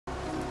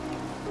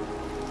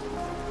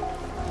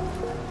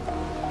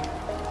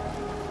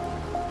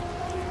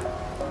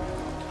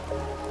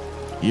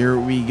Here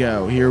we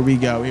go. Here we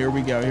go. Here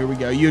we go. Here we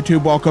go.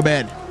 YouTube, welcome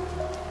in.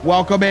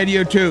 Welcome in,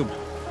 YouTube.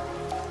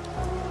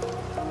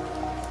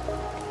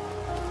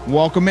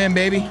 Welcome in,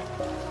 baby.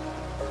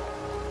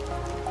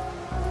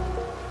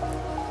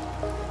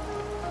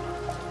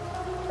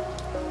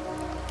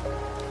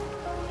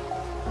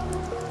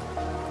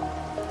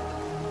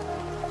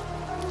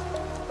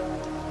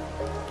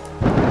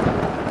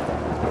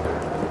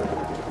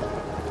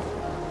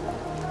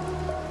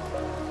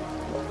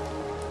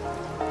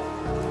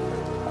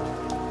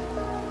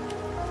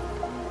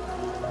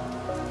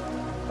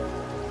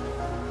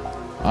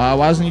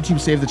 Why doesn't YouTube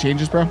save the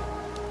changes, bro?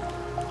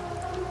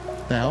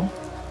 The hell?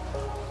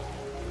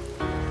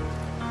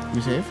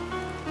 You save?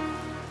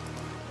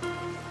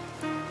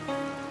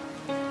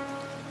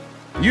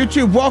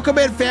 YouTube, welcome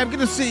in, fam. Good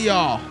to see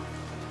y'all.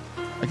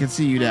 I can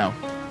see you now.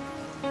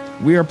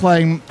 We are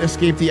playing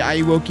Escape the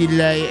Ayuwoki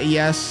today.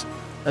 Yes,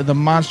 the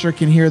monster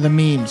can hear the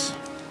memes.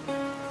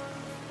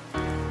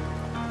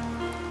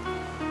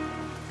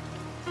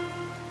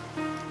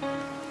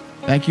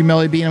 Thank you,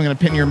 Melly Bean. I'm going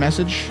to pin your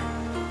message.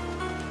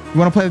 You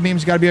want to play the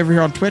memes, you got to be over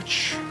here on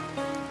Twitch.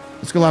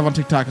 Let's go live on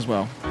TikTok as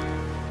well.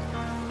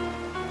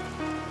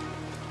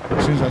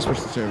 As soon as I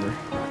switch the server.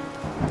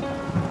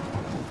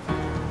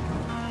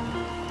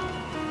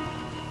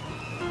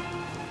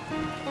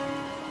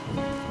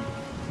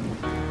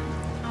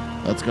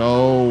 Let's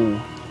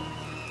go.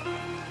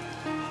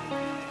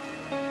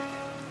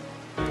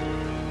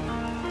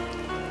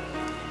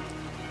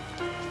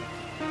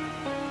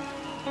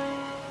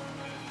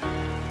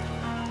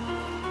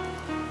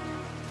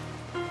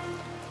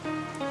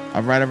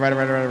 All right, all right, all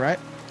right, all right, all right.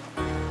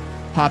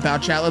 Pop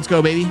out, chat. Let's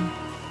go, baby.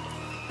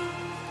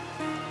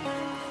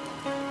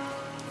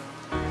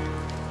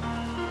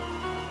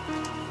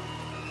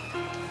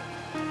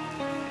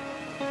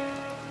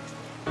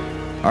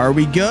 Are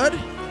we good?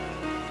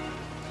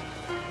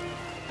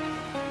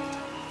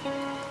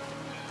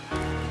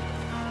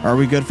 Are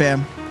we good,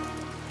 fam?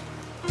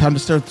 Time to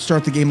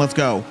start the game. Let's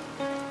go.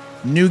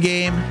 New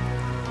game.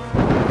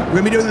 We're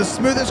gonna be doing the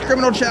smoothest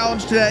criminal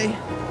challenge today.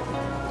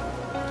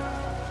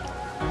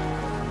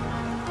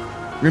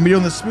 We're gonna be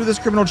doing the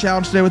smoothest criminal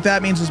challenge today. What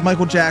that means is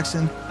Michael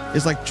Jackson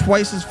is like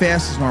twice as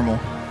fast as normal.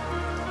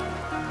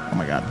 Oh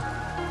my God.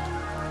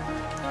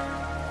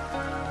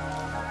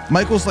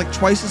 Michael's like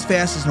twice as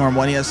fast as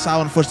normal, and he has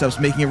silent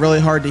footsteps, making it really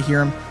hard to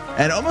hear him,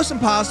 and almost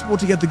impossible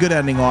to get the good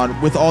ending on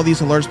with all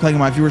these alerts playing and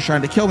my viewers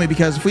trying to kill me,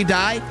 because if we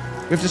die,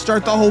 we have to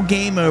start the whole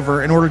game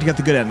over in order to get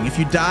the good ending. If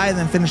you die and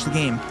then finish the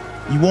game,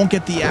 you won't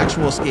get the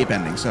actual escape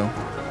ending, so...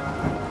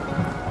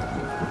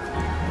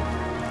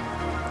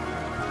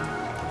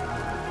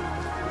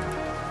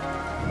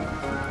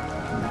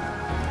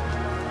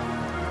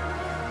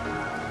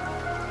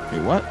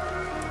 What?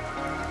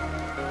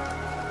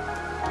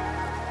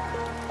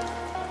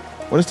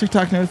 What is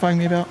TikTok notifying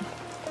me about?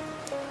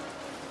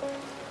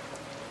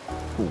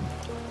 Cool.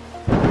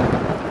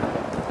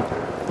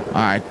 All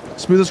right.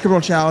 Smoothest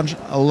criminal challenge.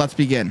 Let's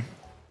begin.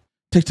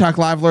 TikTok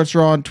live alerts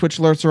are on. Twitch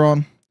alerts are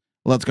on.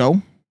 Let's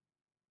go.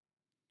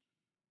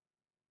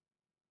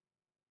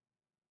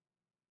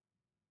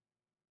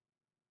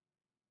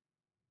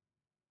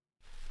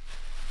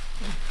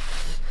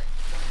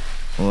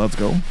 Well, let's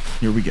go.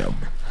 Here we go.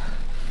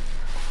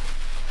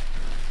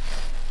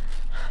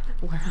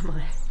 Where am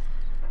I?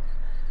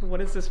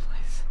 What is this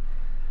place?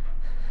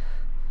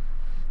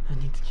 I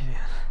need to get in.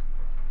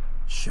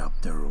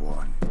 Chapter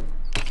 1.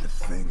 The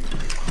thing in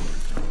the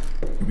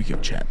corridor. Here we go,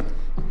 chat.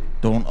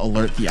 Don't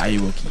alert the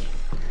Ayuwoki.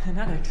 An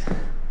addict.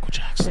 Go,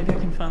 Jax. Maybe I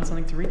can find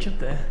something to reach up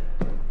there.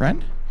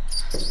 Friend?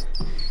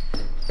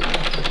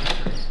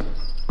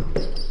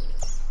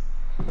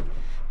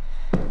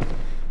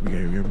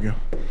 Here we go.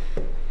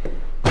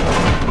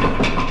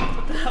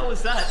 What the hell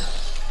was that?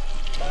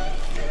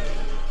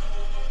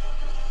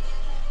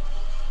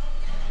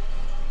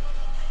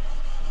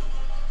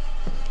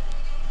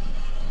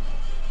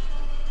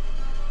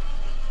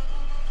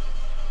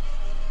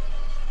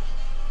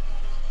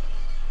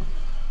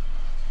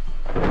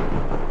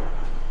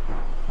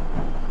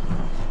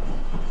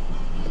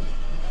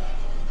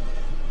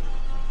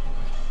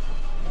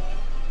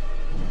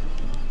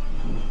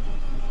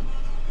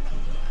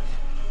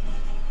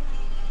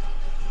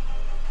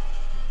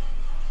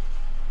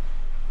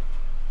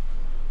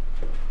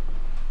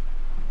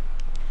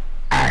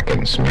 I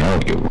can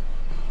smell you.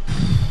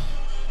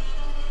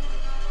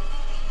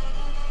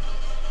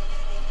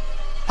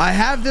 I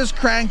have this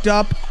cranked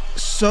up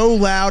so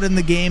loud in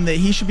the game that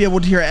he should be able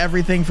to hear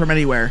everything from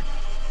anywhere.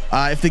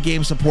 If the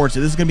game supports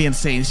it. This is going to be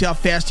insane. You see how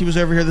fast he was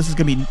over here? This is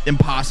going to be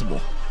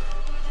impossible.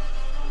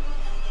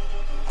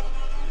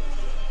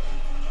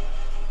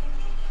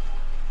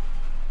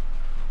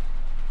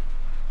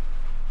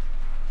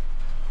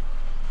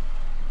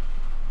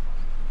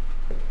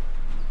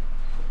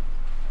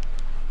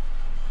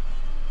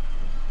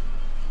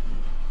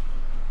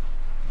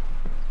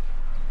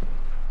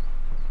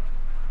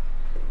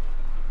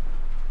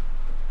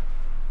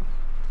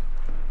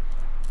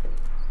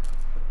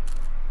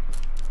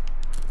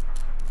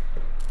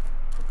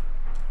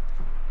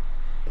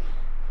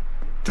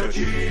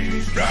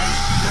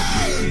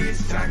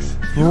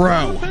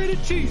 Bro. Pay the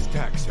cheese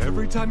tax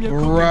every time you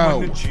Bro.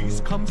 when the cheese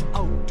comes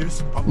out.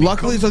 This puppy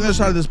Luckily, he's on the other comes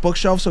side of this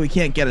bookshelf, so he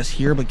can't get us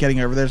here, but getting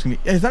over there is going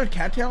to be... Is that a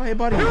cattail? Hey,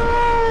 buddy. Say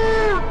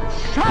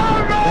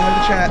hi to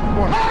the chat. Come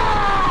on.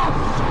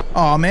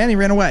 Aw, man, he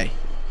ran away.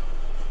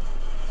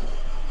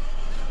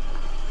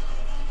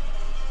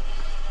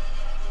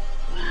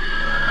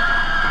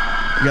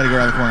 You got to go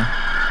around the corner.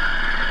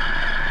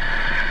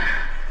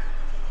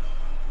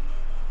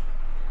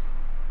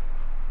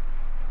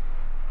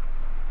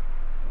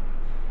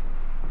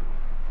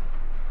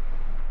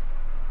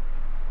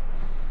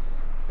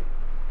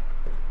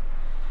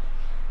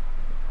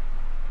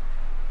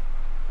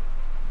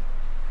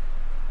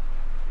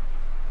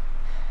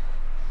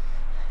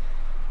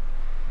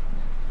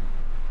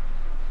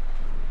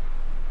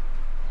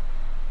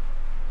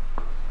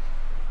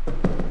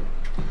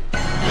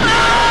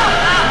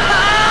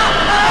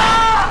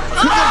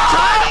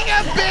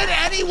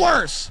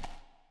 Worse.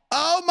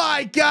 Oh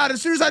my God.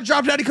 As soon as I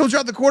drop down, he comes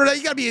around the corner. Now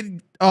you gotta be,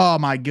 oh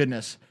my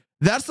goodness.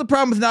 That's the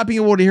problem with not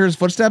being able to hear his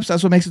footsteps.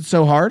 That's what makes it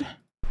so hard.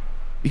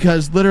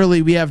 Because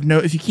literally we have no,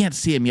 if you can't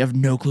see him, you have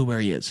no clue where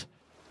he is.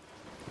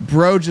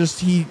 Bro,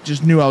 he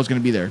just knew I was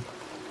gonna be there.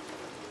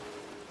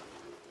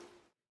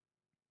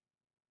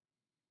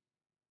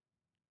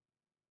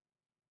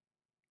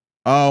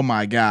 Oh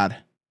my God.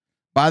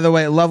 By the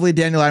way, lovely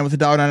Dandelion with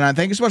 $1.99.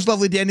 Thank you so much,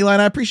 lovely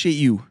Dandelion. I appreciate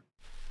you.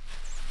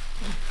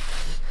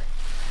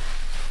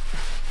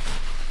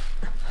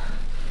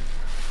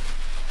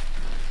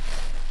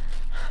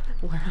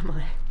 Where am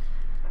I?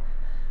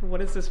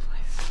 What is this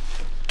place?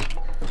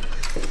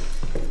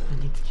 I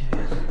need to get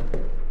in.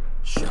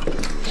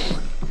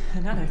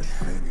 An attic.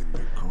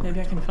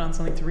 Maybe I can find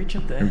something to reach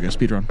up there. Here we go.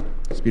 Speed run.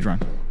 Speed run.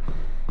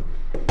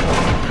 What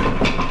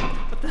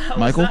the hell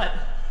Michael? was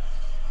that?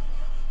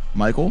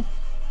 Michael?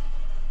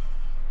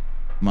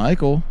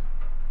 Michael?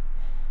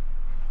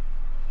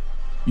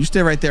 You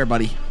stay right there,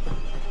 buddy.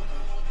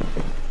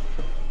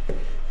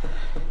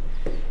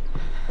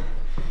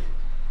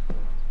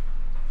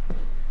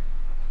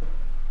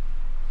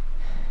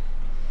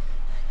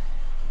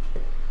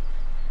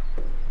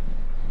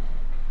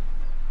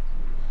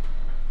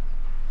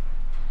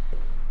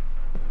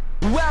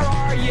 Where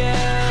are you?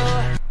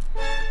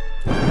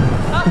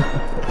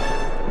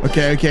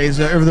 Okay, he's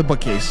over the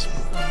bookcase.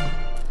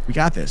 We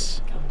got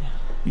this.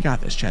 We got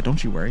this, Chad.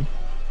 Don't you worry.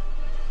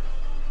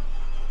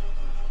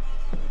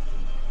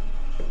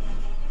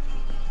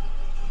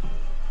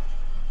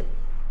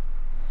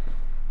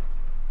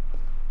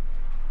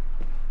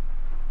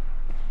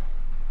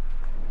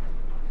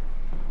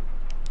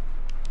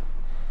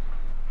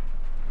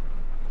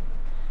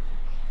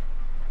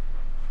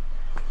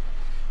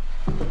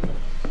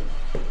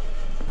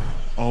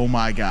 Oh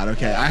my God.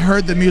 Okay. I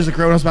heard the music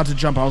right when I was about to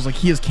jump. I was like,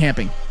 he is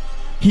camping.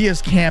 He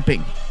is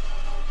camping.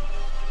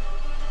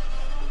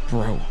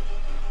 Bro.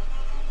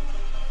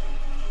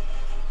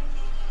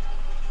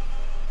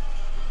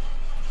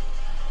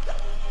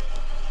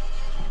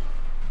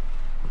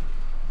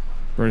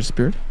 Bro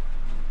disappeared?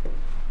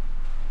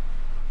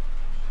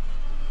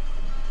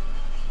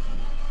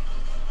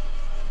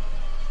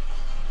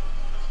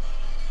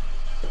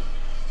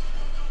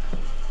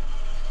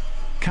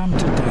 Come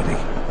to daddy.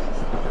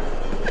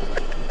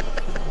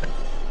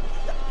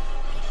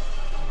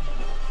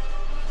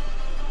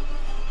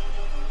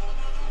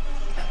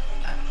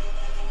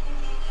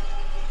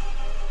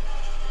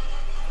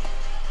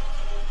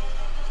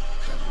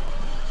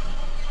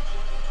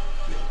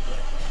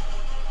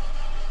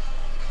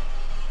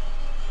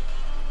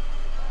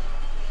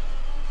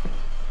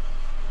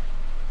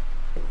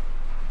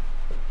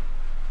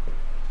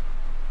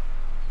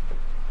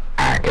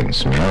 I can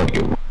smell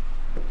you.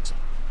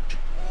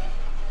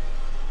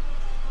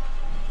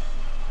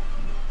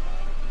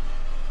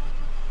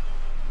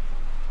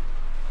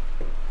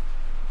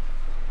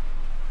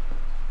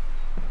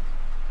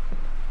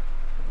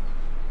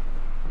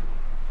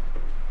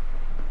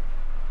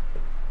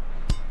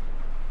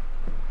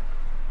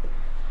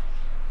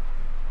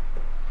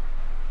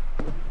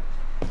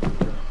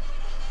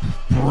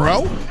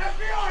 Bro?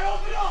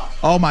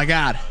 Oh my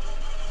God.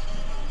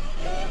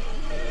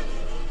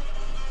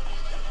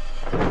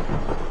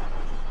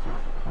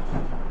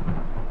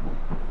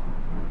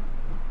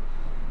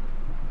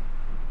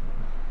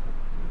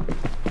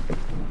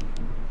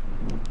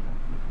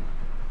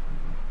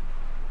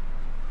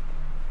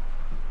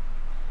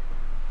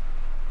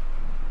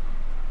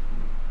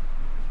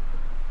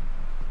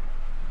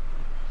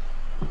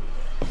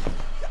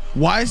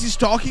 Why is he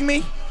stalking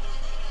me?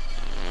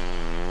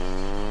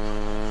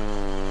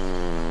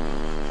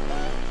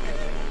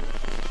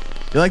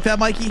 You like that,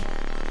 Mikey?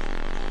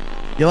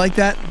 You like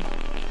that?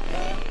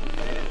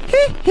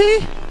 Hee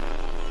hee.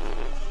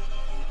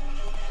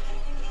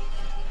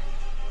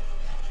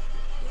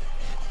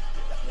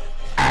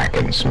 I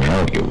can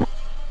smell you.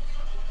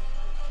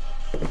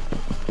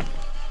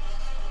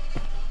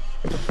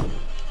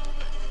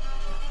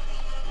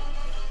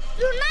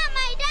 You're not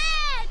my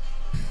dad!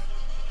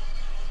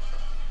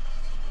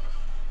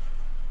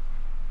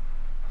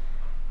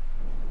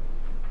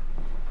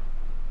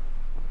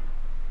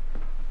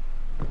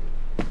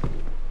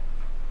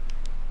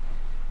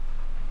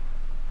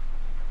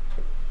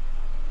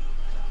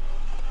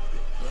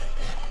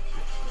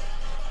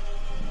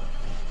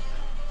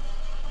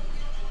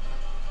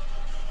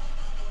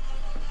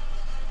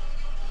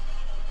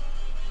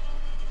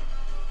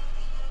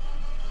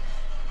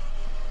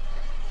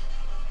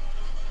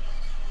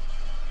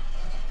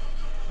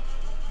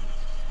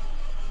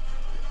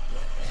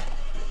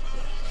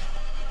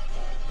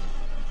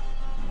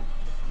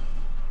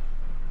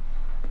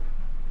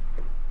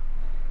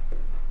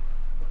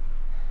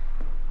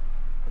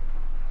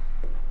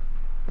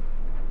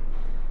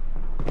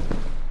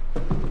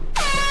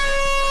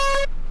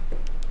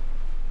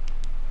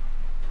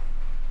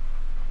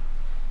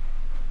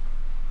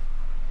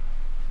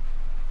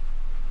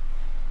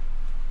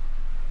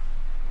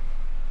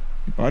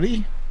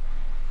 buddy?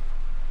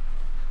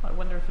 I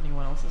wonder if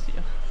anyone else is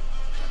here.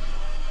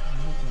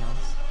 Anything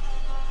else?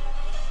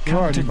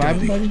 Gerard, you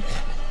vibing, buddy?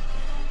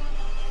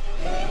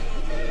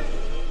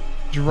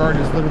 Gerard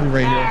is literally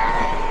right here.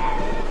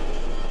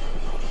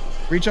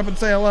 Reach up and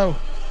say hello.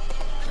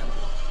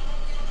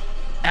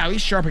 Ow,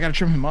 he's sharp. I gotta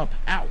trim him up.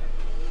 Ow.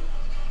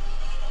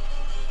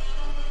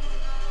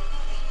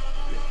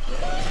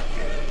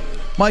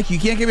 Mike, you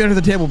can't get me under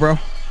the table, bro.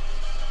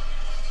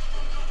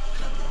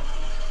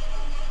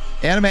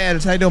 Anime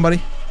Edits, how you doing, buddy?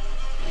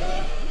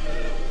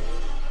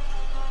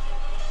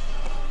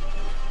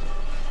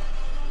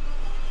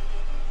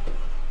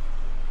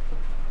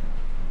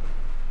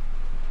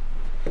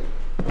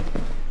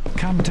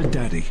 Come to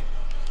daddy.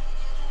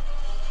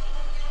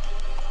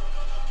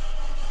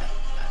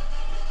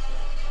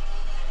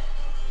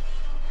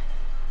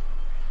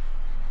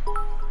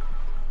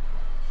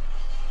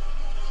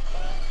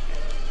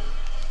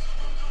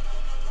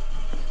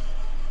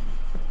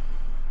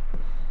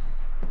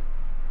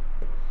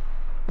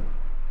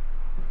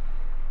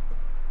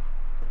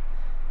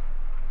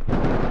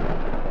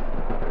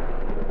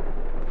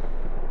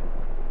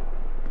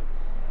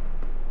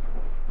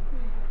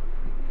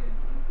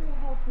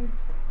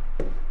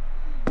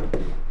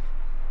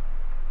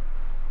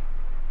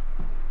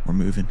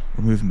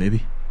 We're moving,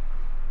 baby.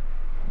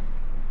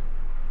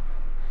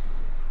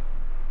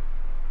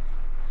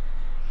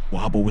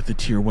 Wobble with the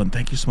tier 1.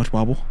 Thank you so much,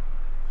 Wobble.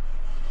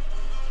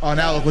 Oh,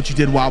 now look what you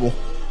did, Wobble.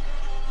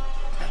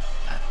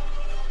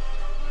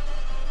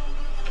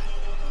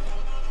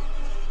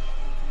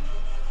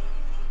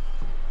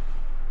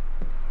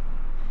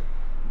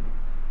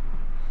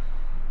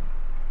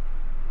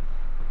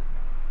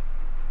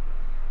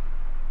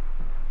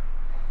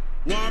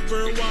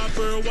 Whopper,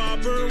 Whopper,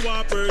 Whopper,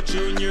 Whopper,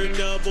 Junior,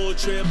 Double,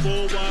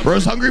 Triple, Whopper.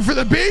 Bro's hungry for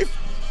the beef?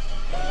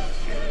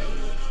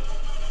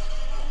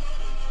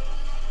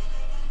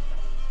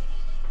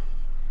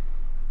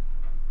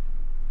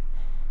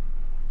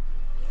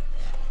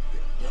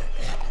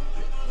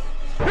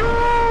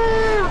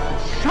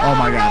 Oh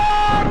my God.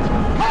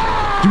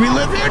 Do we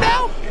live here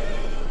now?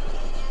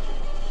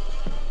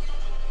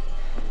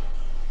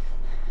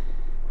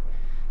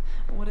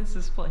 What is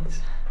this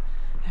place?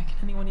 How can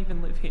anyone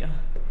even live here?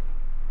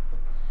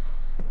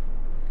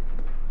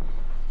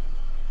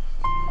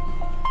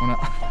 Oh, no.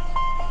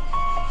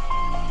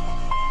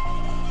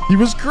 He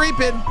was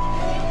creeping.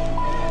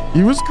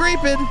 He was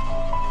creeping.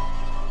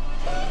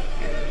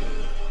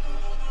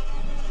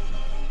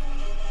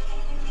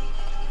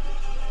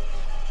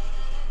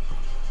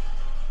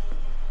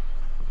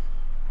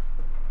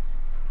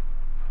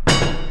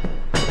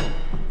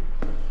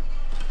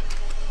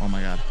 Oh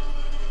my God.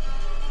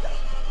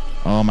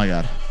 Oh my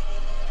God.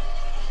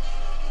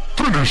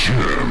 Finish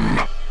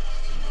him.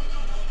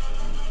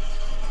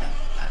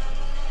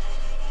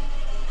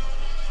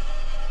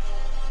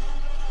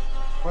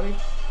 Buddy,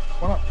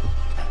 come on up.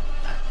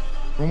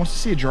 Everyone wants to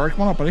see you, Gerard.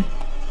 Come on up, buddy.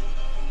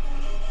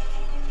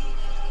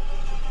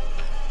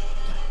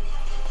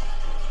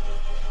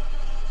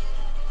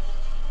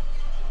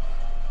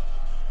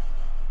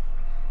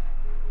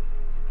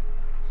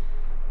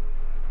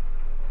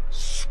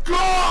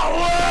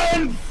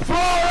 Scotland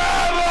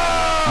forever!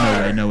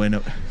 No way, no way,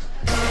 no.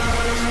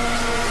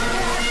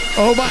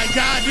 Oh my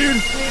God,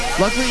 dude.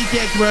 Luckily he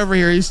can't come over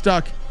here. He's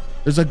stuck.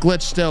 There's a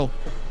glitch still.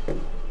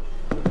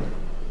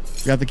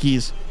 Got the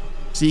keys.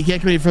 See, you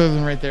can't come any further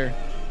than right there.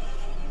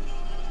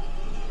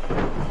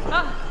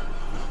 Ah!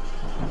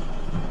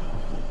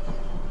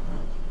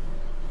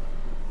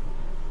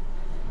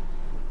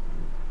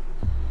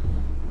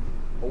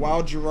 A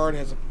wild Gerard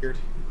has appeared.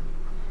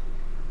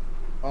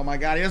 Oh my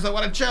God, he doesn't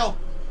want to chill.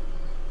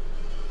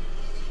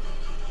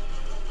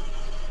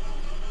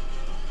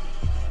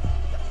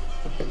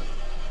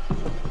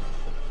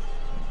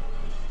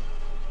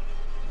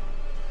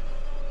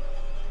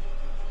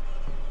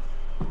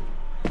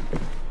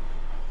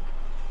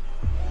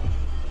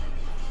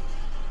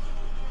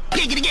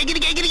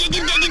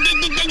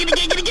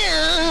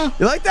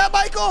 You like that,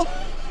 Michael?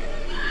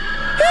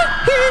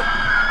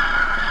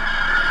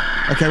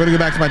 Okay, I'm gonna go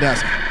back to my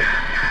desk.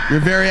 You're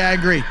very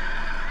angry.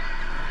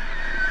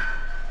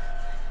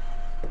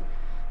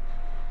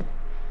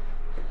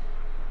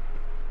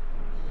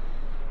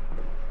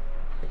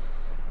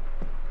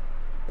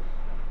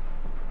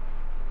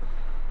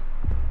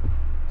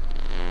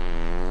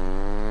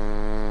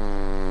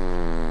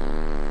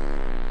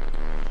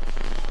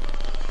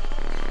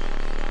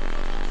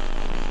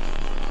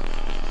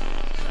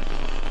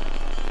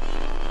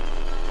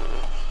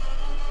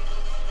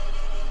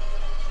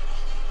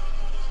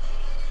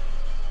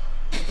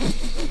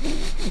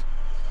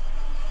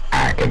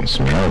 I can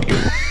smell you.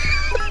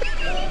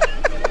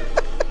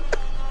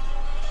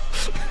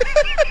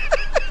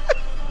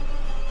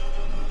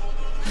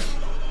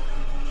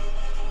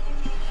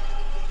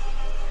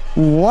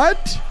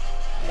 What?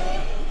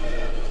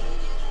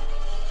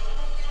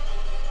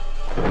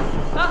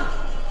 Ah!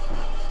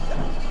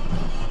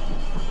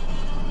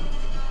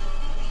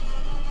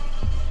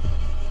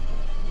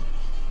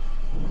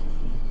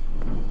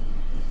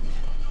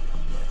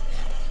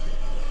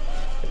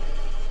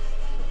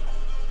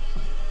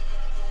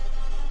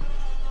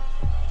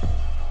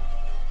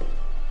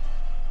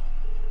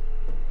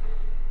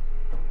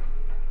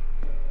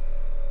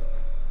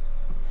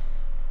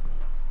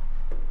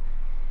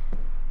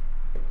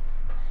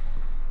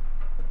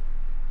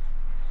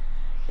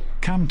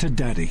 Come to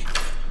daddy.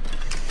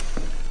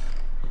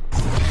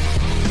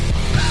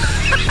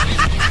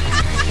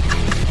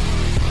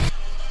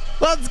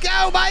 Let's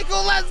go,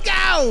 Michael. Let's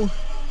go.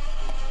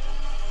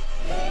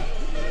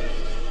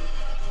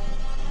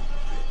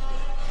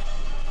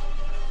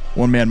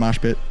 One man mosh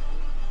pit.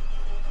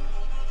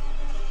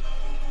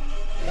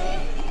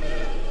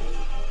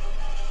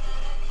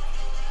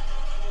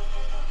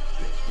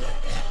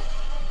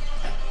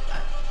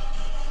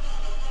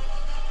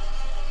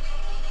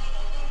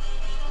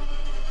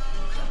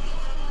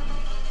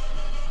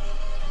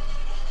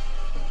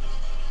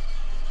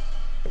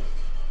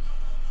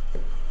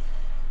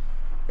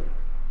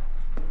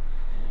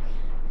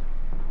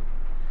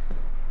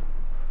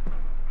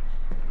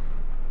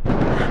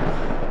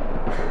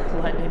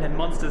 Lightning and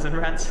monsters and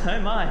rats,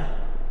 oh my.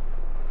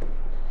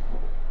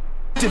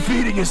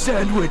 Defeating a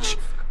sandwich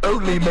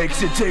only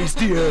makes it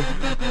tastier.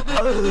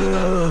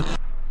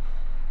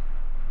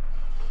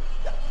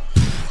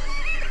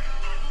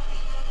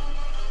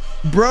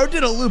 Bro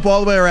did a loop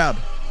all the way around.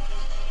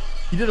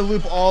 He did a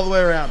loop all the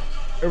way around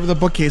over the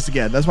bookcase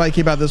again. That's why he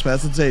came out this way.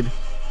 That's insane.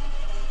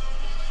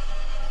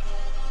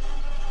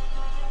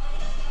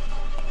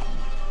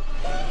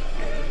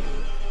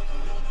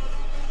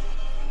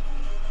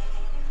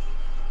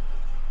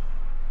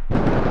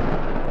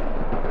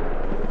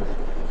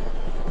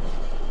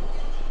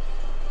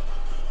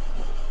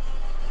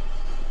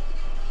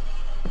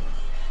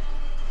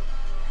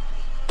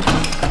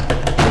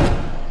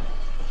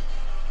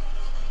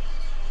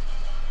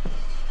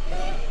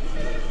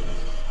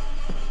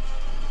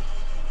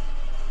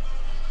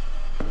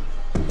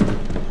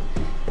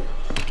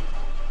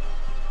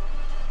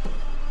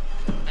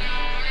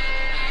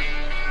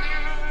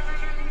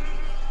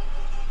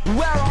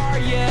 Where are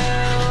you?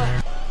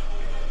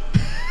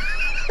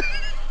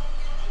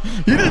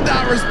 He did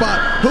not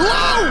respond. Hello?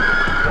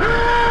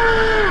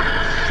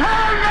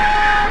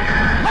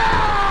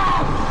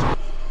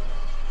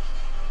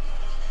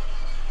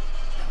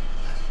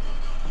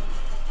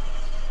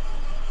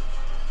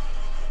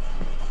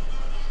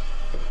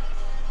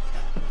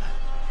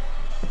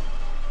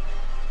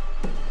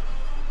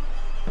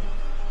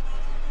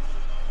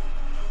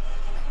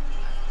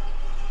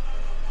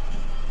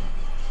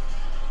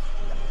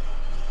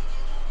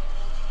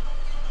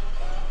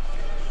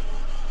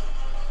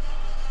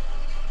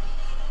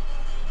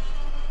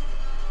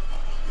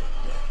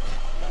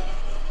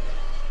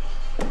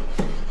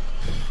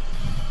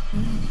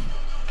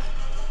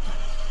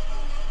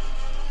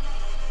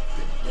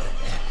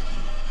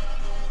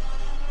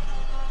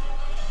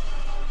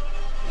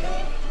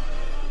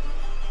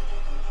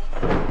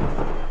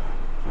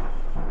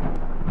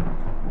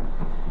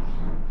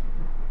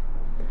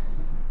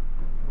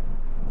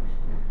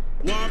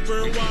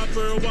 Whopper,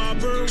 Whopper,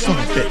 Whopper, Son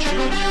of a Whopper, bitch.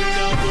 Junior,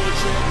 double,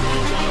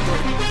 triple, Whopper.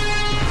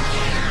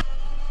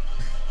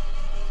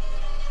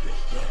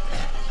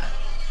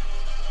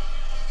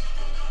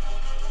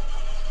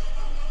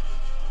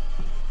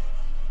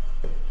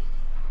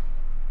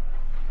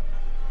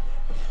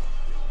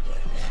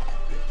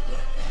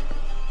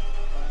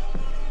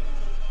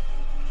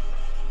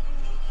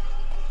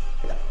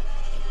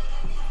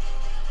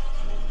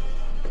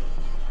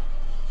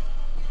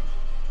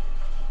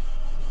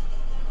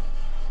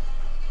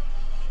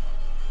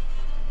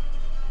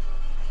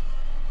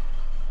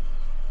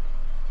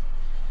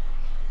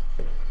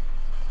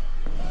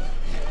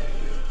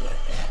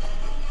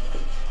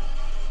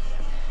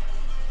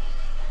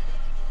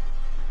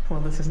 Well,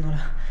 this is not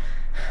a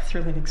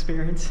thrilling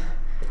experience.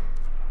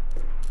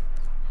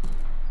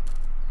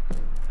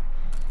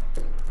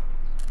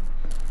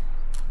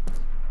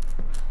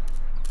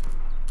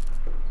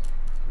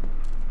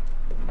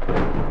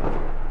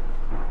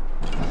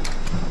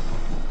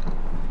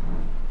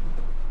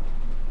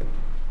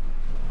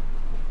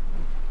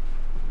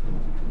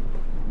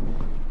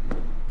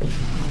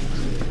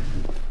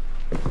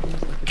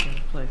 Seems like a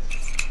better place.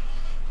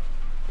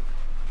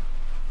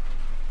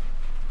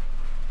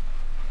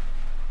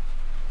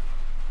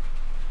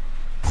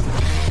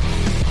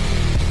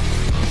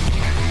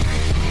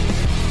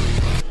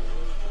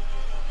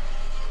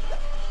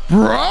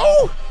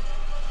 Bro?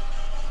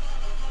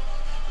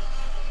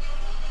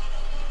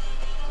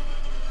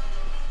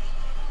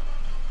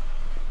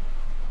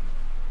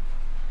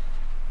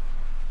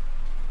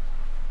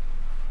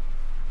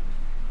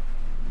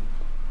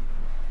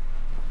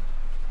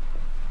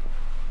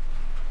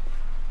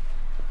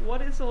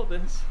 What is all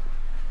this?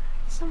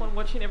 Is someone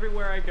watching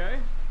everywhere I go?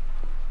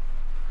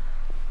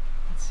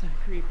 That's so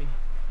creepy.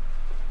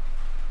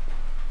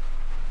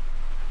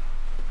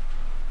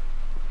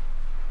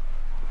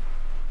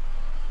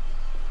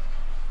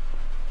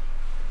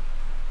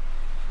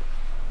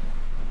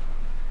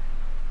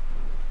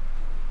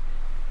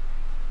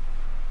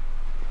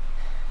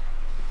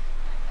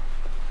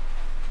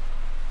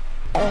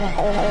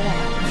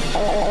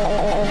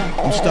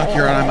 I'm stuck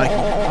here, aren't I, Michael?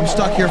 I'm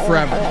stuck here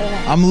forever.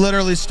 I'm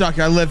literally stuck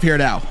here. I live here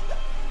now.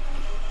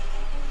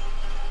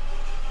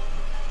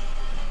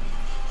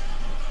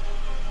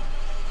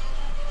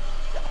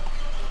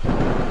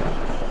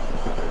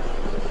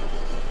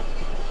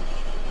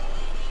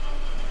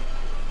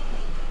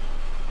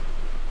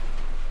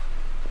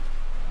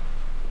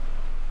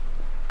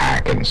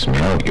 can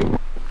smell you.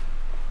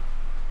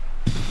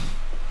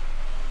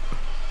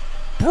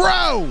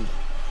 Bro!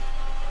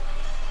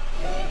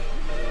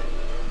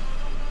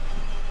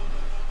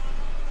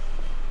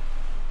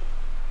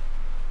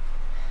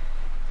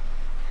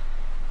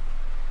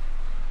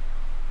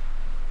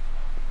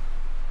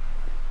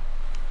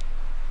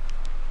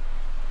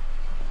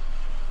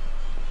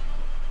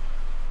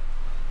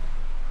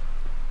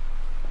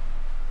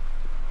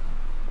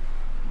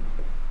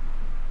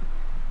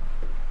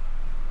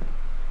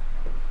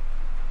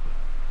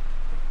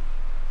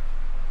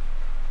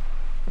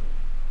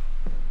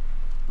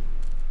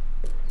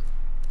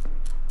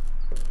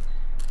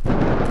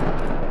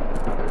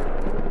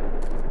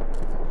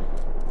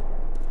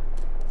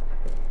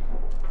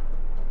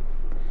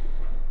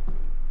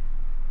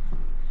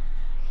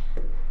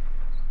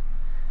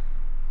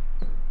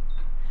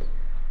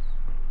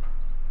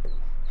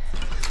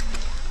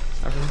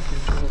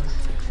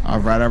 All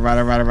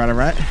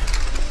right.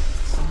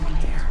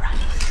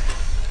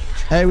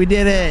 Hey, we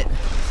did it.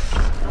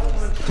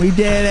 We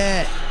did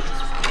it.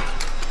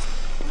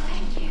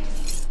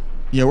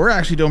 Yeah, we're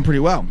actually doing pretty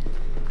well.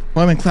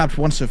 Well, I've been clapped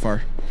once so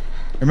far.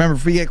 Remember,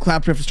 if we get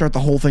clapped, we have to start the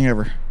whole thing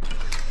over.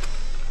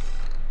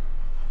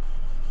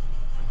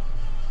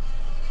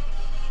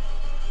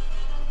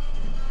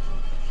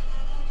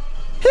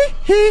 Hee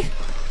hee.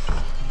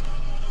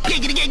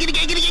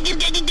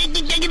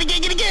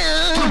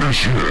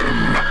 Finish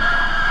him.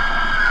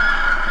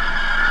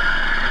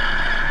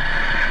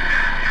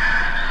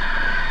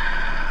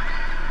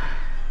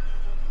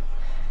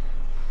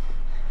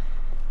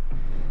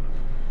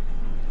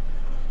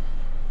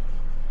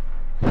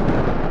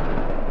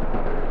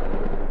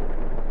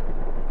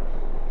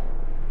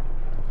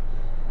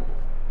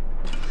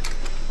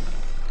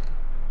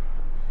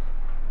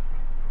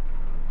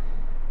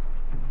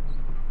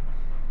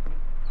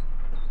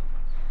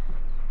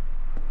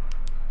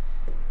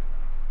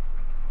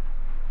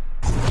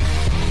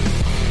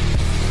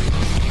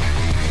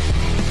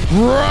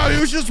 Bro, he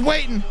was just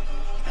waiting.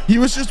 He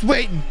was just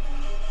waiting.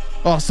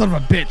 Oh, son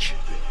of a bitch.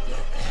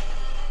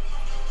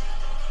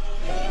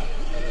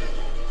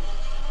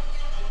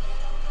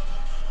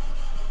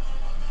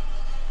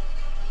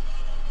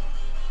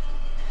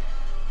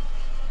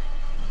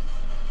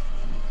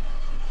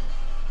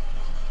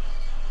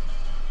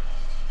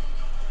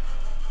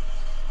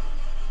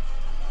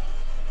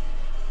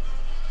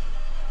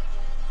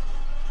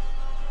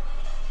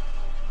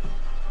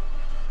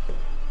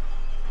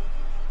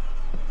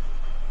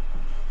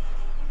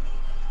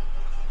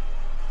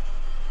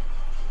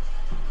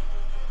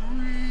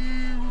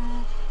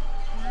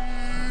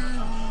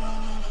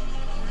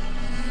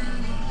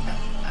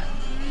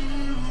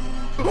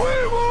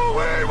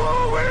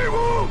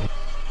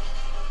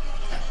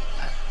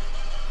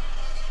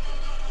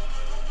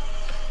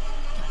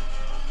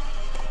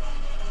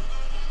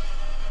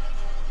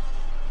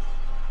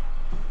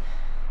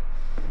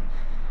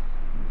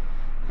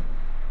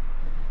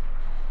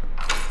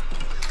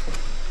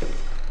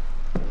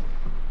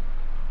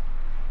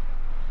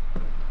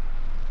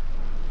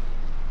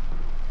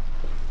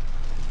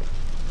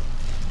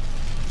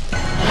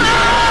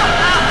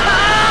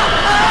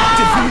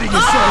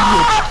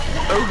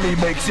 Only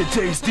makes it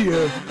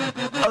tastier.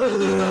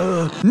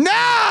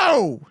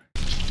 No!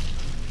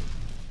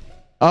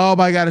 Oh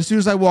my god, as soon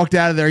as I walked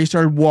out of there, he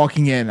started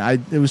walking in.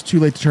 It was too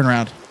late to turn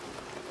around.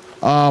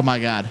 Oh my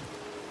god.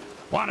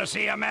 Want to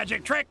see a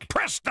magic trick?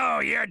 Presto,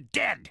 you're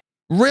dead.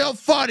 Real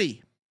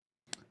funny.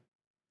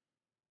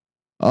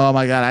 Oh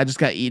my god, I just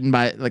got eaten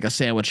by like a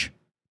sandwich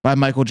by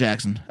Michael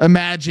Jackson.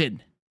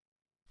 Imagine.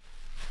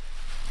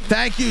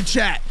 Thank you,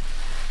 chat.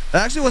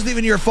 That actually wasn't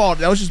even your fault.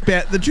 That was just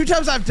bad. The 2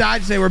 times I've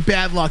died today were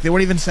bad luck. They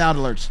weren't even sound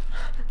alerts.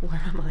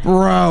 Where am I?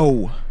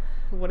 Bro.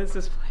 What is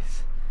this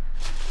place?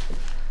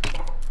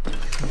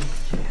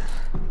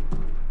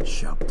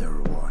 Chapter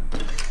 1. The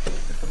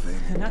thing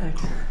in the Another.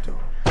 corridor.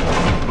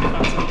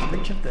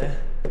 Reach up there.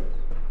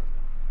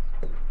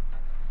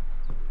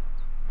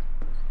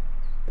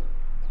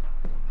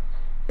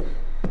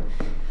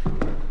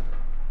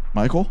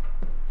 Michael?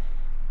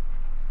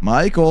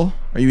 Michael,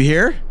 are you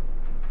here?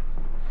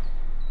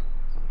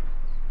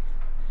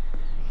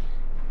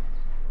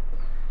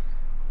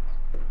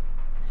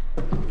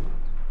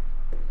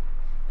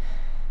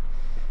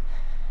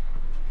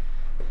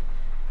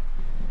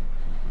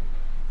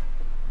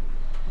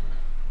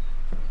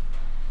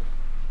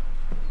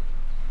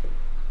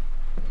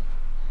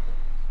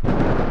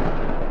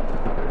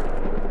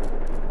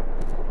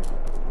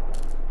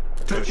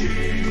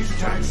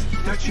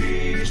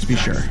 Just be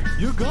sure.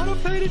 You gotta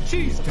pay the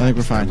cheese tax. I think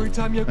we're fine. Every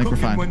time you're I think we're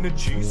cooking, fine. when the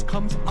cheese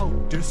comes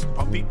out, this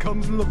puppy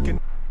comes looking.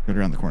 Go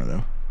around the corner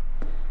though.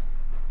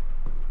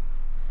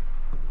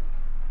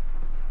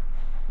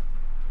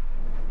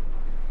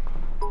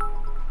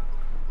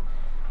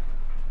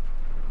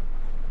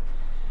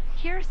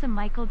 Here are some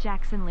Michael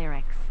Jackson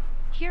lyrics.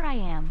 Here I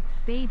am,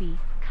 baby,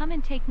 come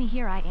and take me.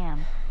 Here I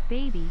am,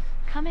 baby,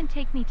 come and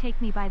take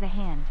me by the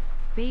hand.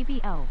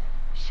 Baby, oh,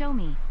 show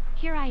me.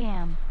 Here I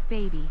am,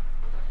 baby.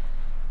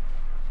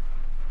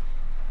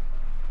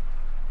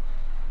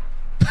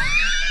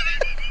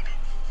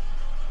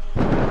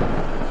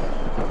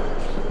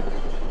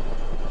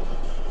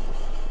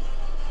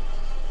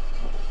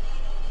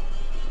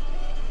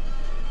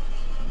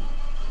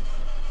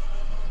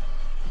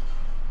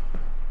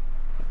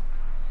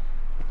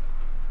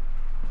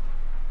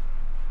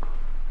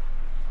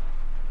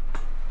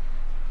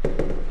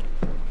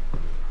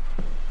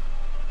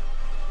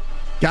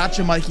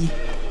 Gotcha, Mikey.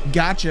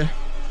 Gotcha.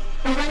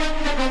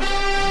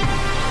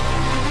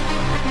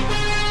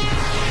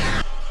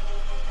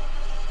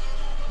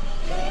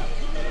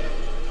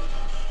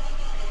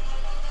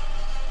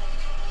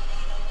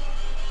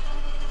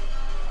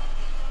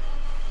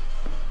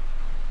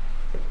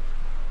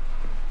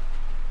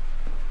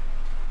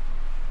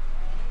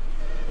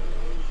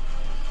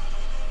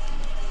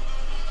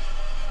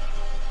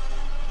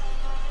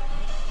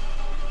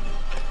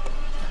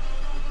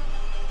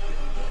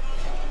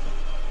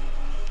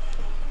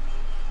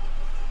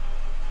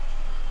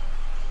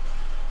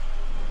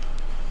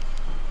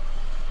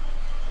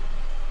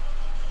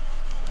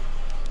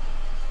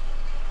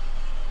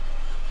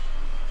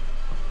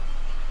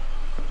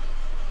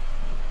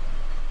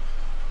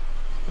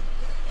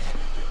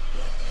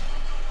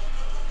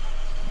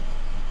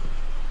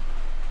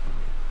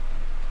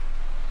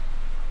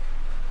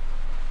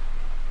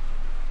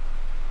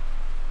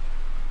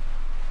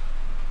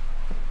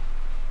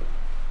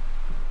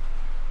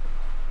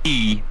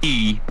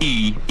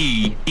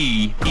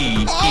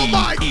 Oh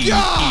my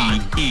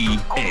God!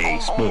 EA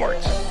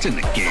Sports. It's in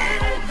the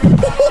game.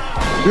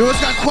 We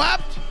almost got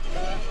clapped?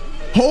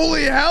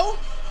 Holy hell?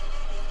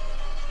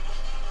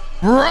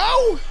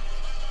 Bro?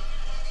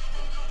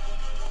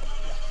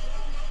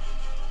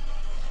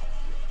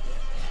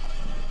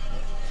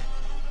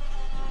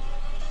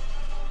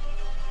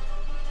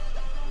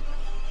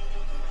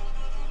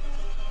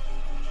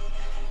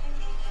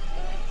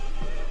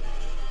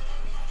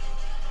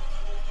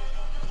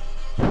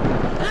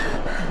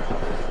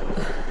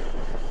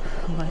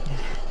 What?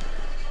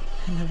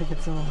 It never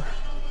gets old.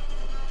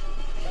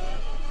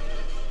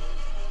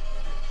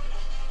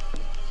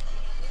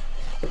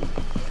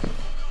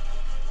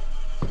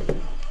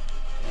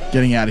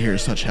 Getting out of here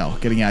is such hell.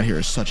 Getting out of here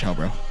is such hell,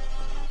 bro.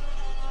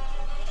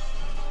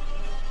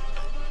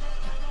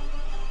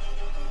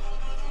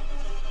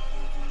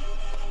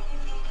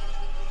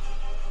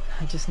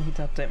 I just need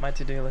to update my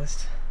to-do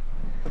list.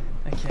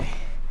 Okay,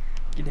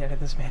 get out of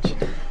this mansion.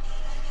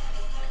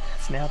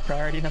 It's now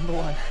priority number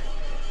 1.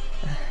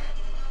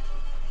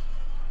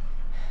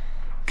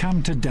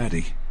 Come to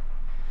Daddy.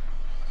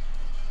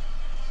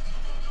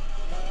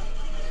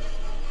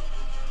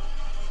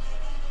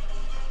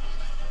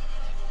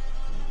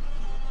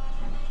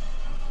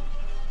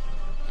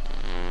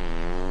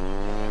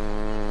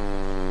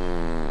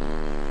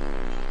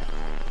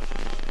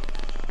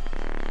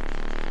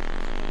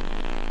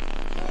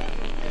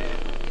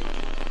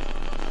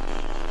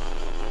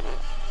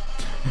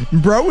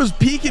 Bro was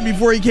peeking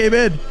before he came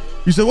in.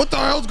 You said, what the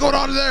hell's going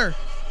on in there?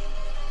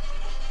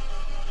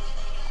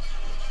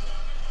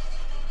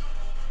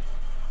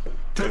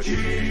 The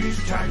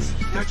cheese tax,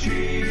 the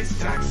cheese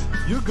tax.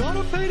 You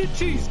gotta pay the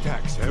cheese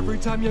tax every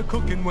time you're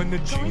cooking. When the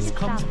cheese to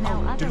comes stop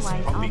now, out, this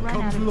otherwise puppy I'll run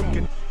comes out of looking.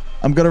 things.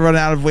 I'm gonna run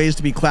out of ways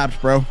to be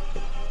clapped, bro.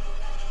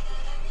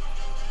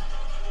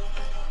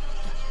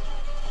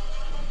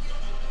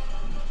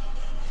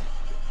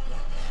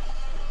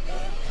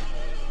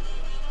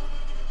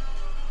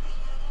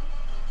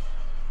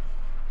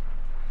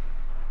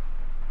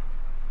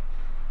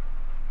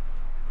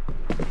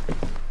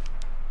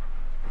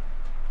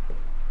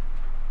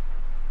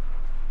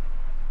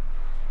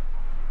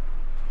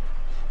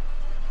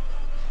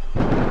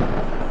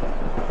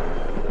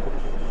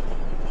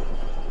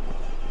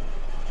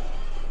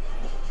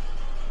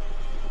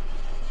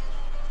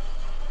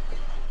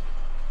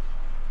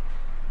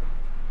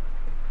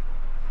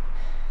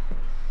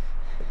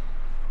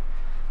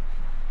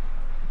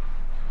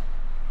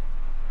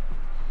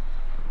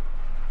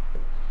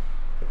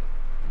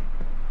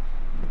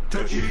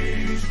 The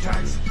cheese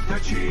tax, the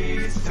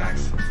cheese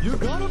tax. You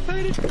gotta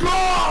pay the.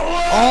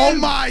 Oh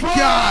my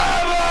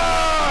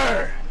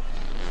God!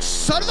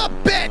 Son of a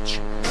bitch!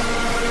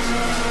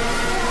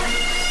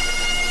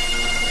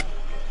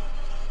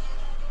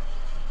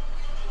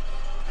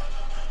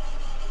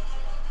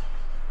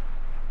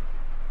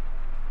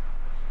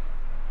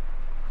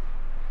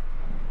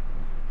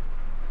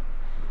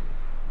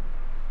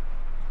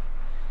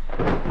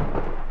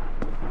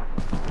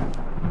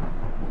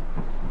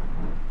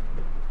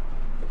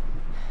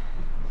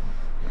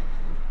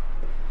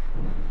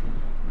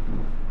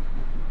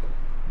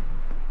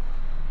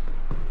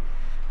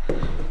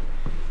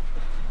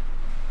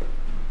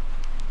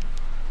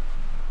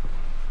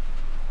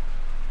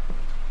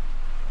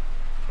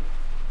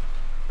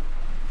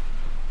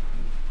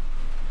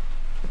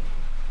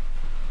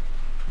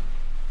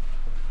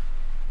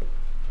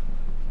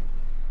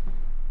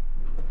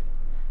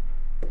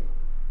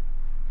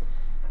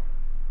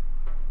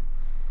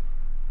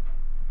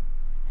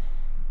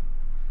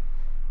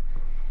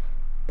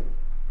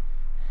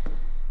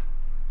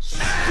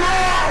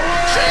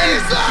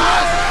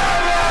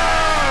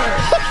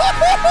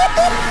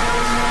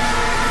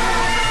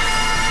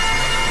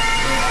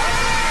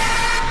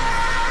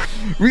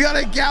 We got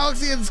a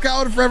Galaxy and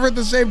Skyward Forever at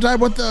the same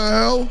time. What the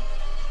hell?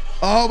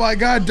 Oh my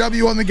God,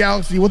 W on the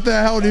Galaxy. What the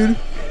hell, dude?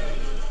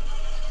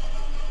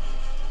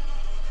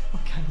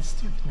 What kind of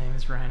stupid name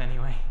is Ryan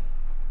anyway?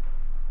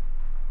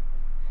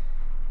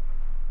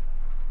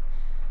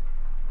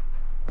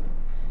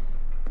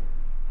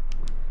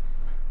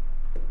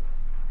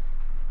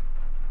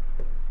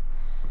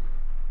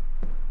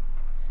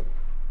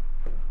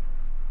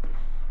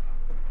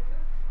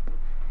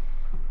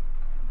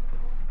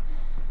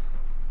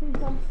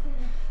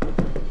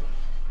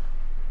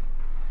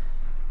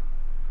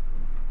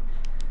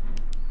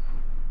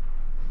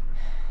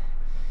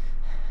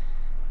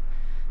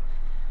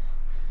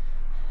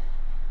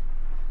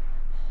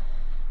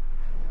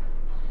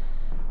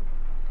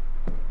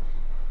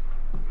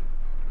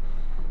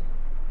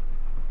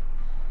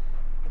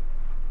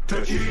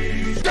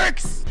 cheese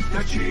sticks.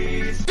 The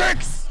cheese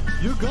sticks.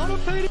 You gotta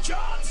pay the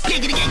chance.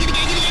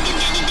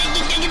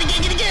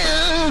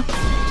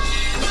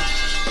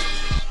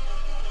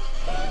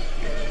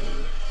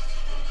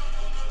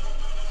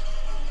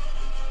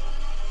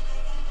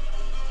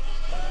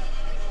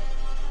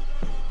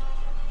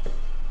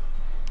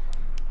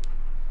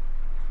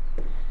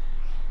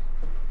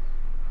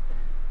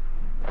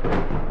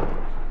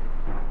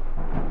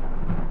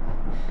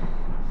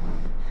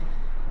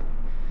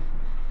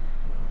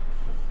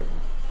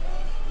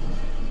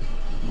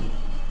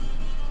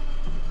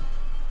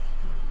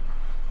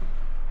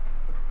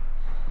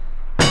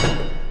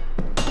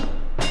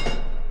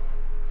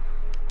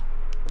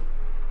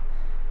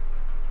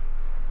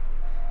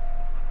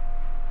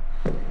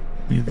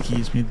 We need the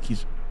keys. We need the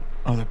keys.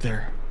 Oh, they're up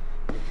there.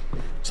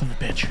 Son of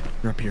a bitch.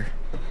 They're up here.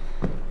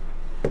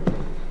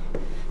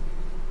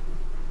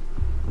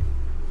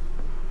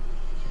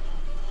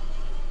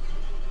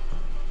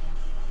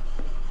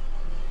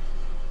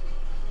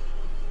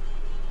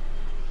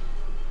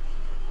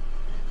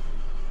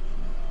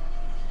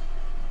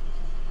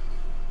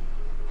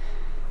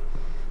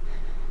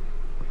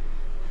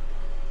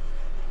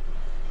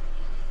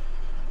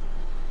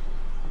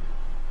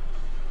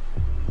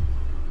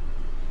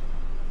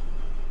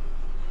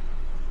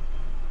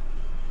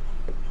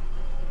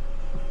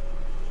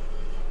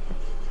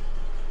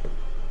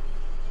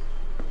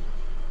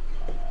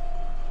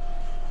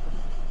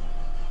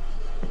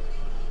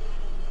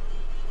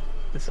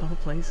 This whole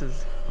place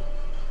is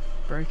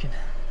broken.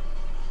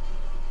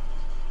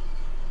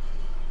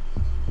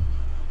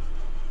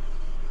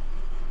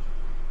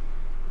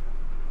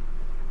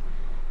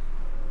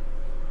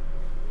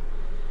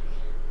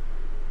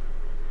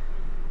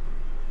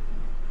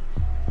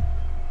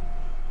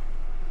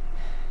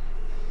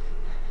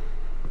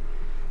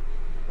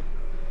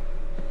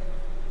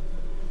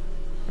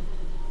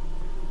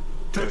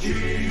 The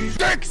cheese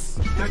sticks.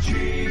 The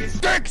cheese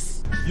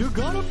sticks. You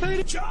gotta pay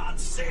the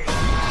chance.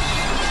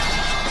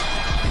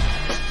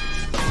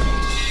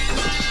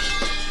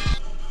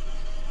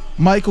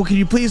 Michael, can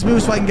you please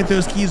move so I can get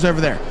those keys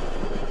over there?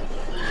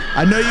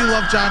 I know you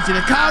love John Cena.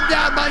 Calm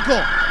down,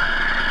 Michael.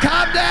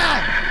 Calm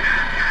down.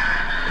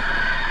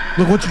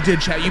 Look what you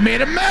did, chat. You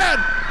made him mad.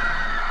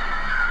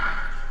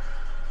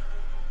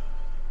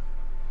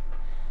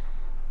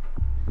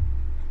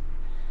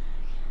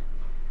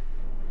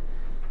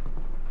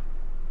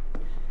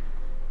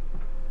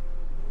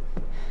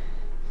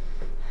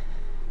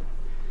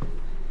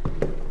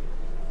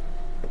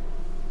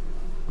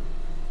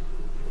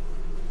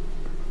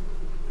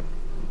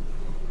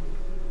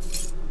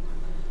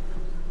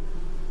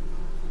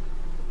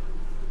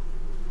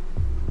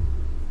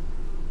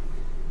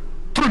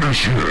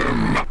 Finish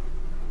him!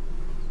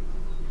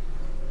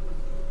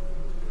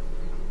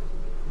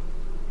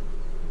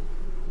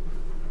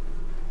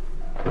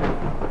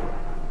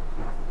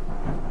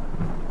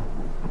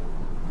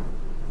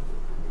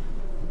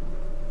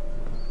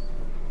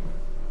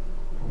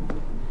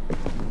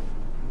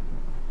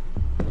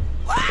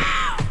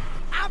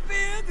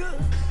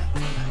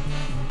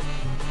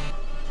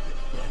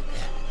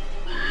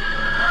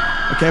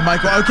 Okay,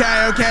 Michael. Okay.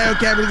 I'm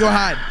gonna go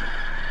hide.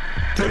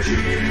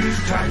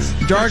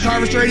 Dark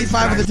Harvester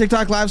 85 with the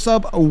TikTok live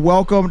sub.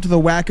 Welcome to the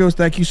Wackos.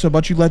 Thank you so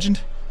much, you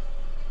legend.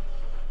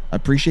 I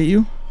appreciate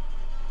you.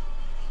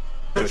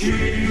 The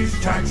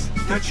cheese tax,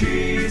 the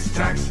cheese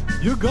tax.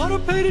 You gotta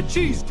pay the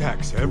cheese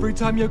tax every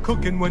time you're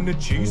cooking. When the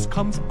cheese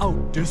comes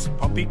out, this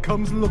puppy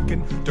comes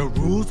looking. The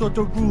rules are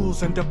the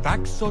rules and the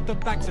facts are the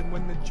facts. And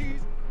when the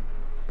cheese...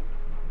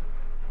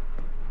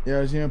 Yeah,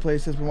 I was in a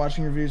place that's been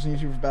watching your videos on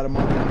YouTube for about a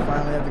month and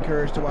finally had the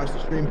courage to watch the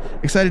stream.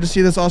 Excited to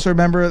see this. Also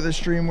remember the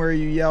stream where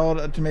you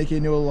yelled to make a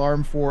new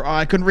alarm for... Oh,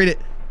 I couldn't read it.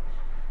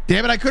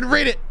 Damn it, I couldn't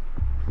read it.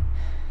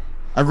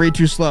 I read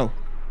too slow.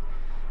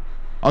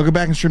 I'll go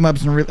back in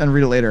Streamlabs and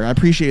read it later. I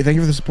appreciate you. Thank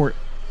you for the support.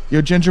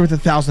 Yo, Ginger with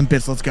 1,000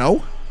 bits. Let's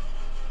go.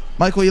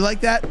 Michael, you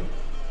like that?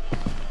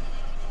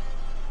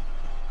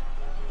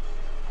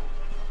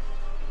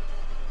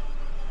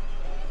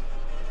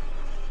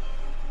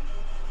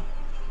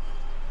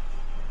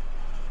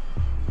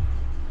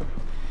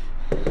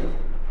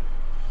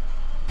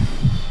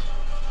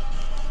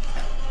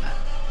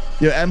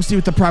 Yo, MC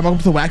with the prime. Welcome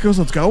to the Wackos.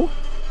 Let's go.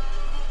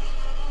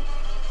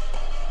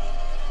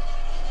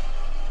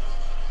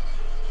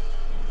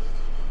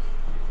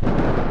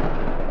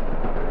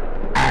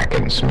 I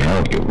can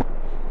smell you.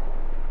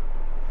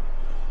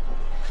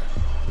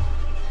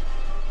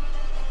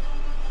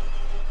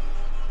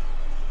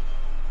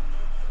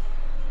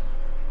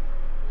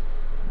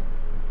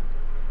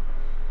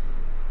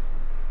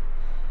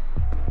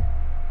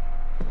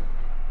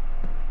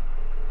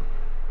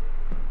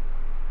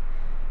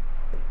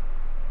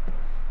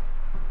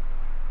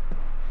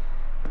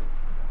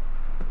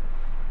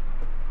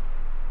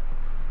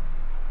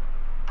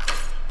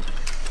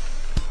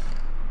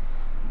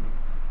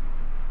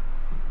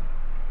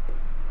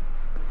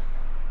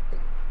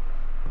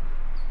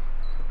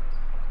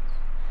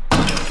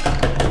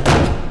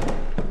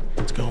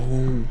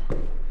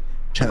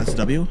 Chat, that's a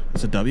W.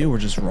 That's a W. We're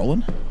just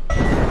rolling.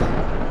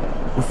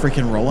 We're We're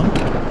freaking rolling.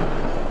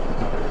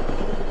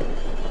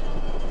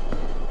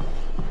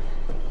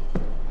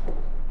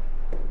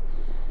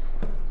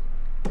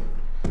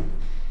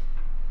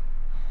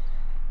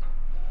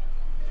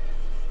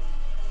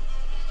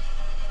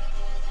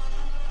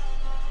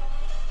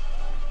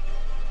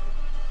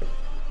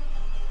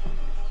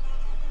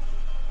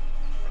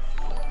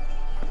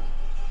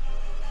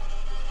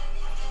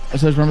 I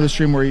said, remember the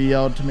stream where you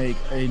yelled to make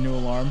a new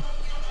alarm?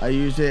 I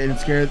used it and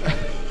it scared.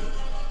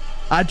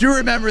 I do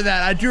remember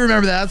that. I do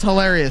remember that. That's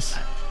hilarious.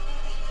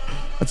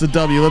 That's a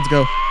W. Let's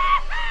go.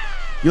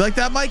 You like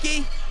that,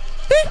 Mikey?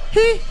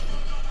 Hee.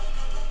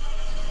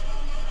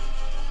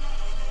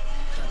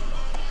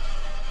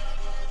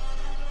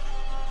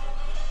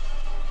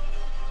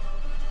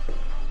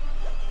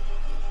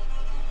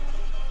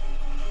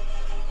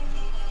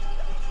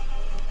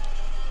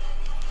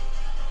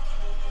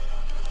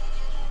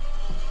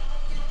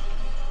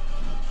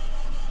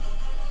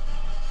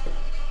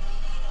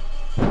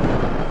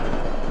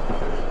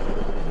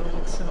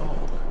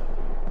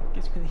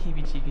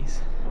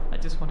 I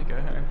just want to go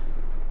home.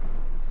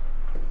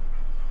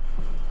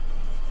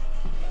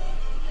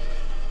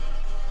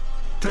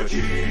 The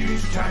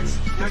cheese tax,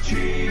 the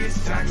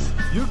cheese tax.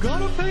 You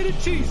gotta pay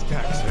the cheese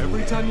tax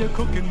every time you're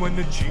cooking. When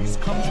the cheese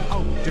comes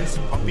out, this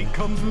puppy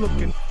comes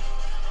looking.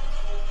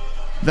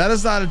 That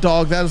is not a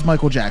dog. That is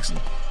Michael Jackson.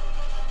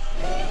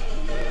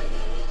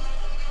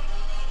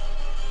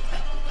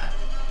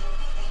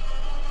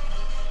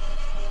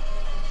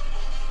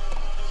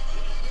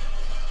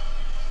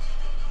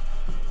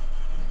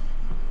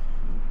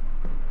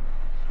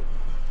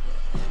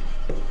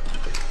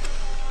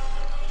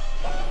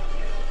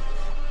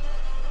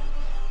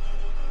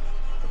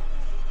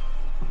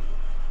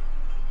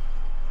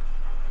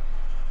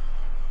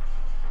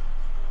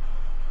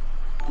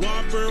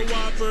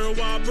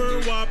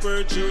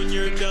 Whopper,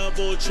 junior,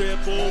 double,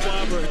 triple,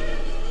 Whopper.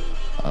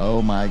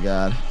 Oh my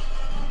God.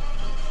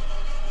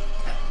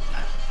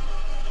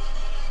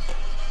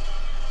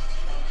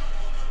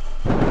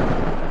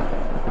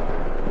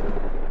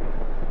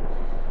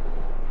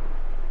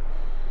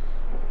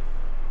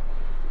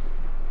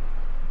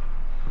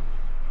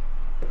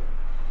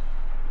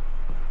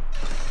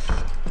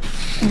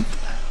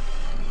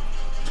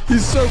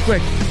 He's so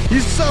quick.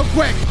 He's so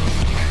quick.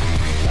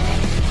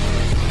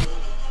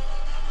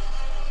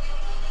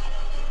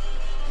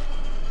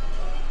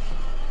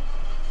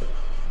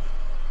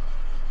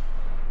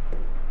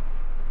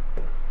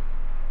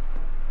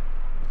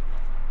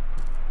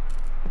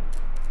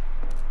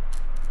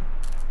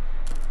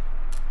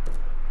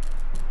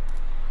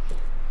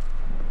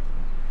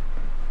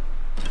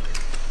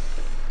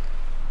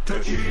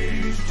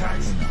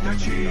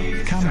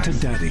 Come to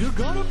daddy. You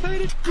gotta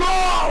pay the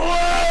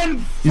Going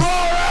forever!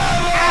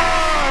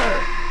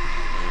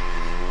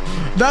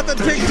 Not the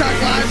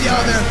TikTok live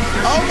yell there.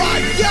 Oh my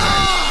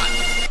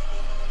God!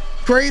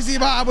 Crazy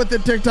Bob with the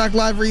TikTok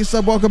live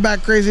resub. Welcome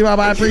back, Crazy Bob.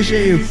 I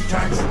appreciate you.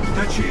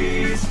 The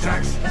cheese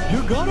tax.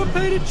 You gotta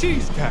pay the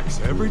cheese tax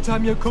every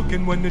time you're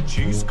cooking. When the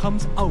cheese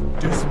comes out,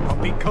 this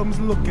puppy comes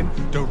looking.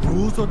 The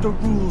rules are the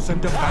rules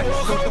and the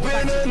facts are the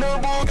facts.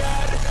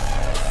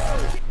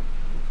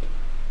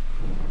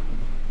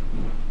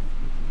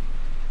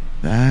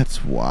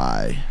 That's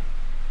why.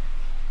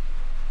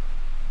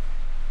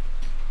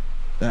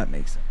 That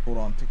makes sense. Hold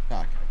on,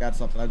 TikTok. I got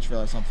something. I just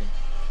realized something.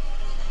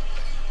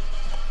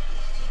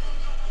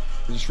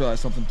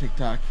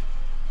 TikTok.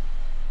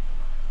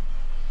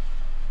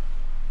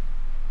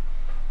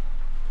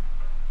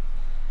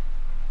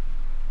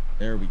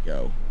 There we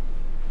go.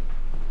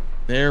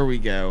 There we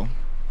go.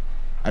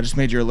 I just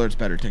made your alerts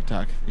better,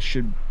 TikTok. It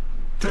should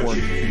work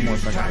more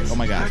effectively. Oh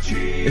my God.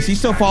 Is he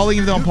still following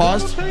even though I'm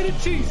paused?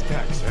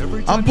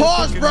 I'm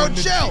paused, bro.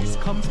 Chill.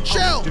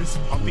 Chill.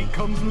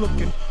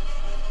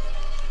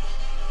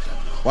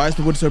 Why is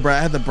the wood so bright?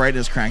 I had the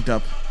brightness cranked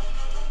up.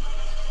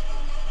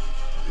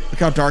 Look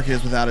how dark it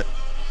is without it.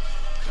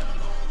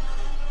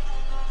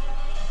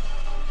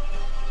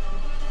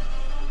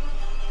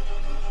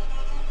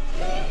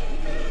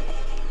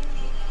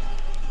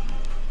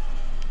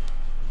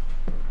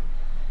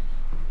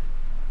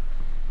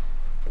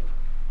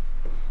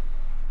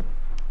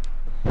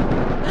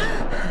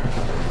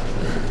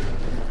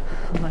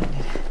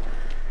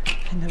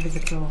 I never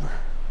get old.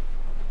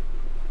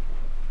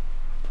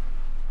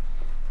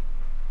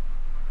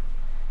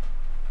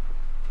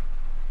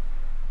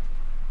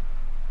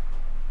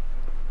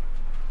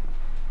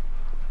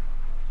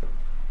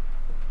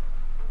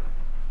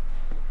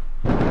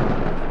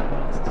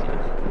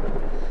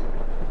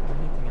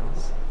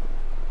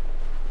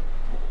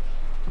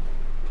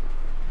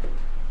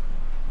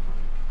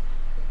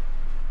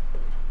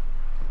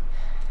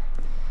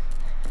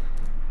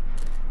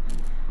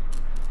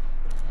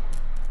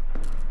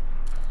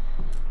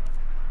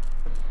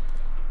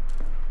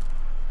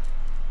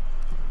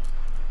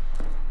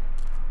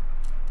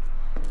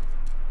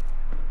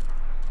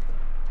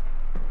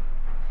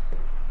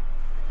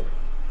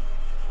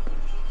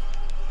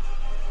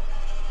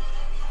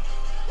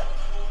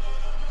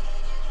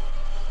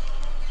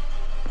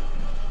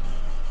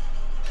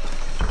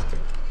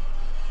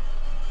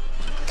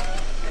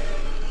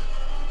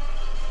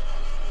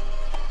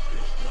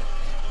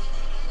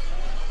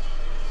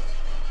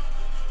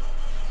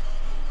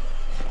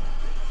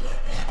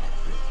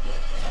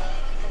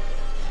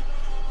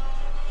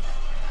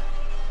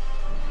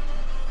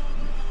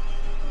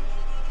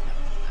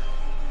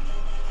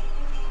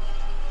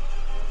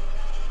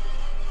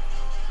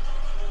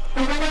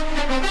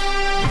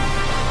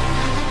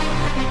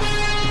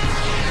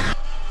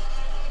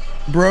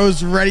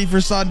 Bro's ready for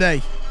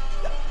Sunday.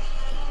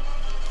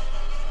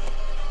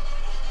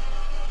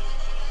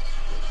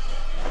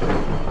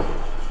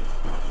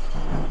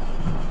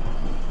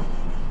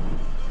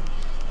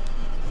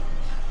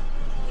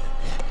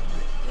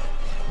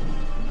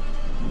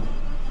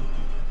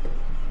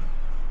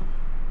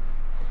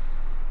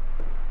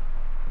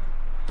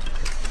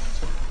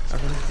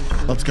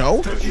 Let's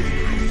go.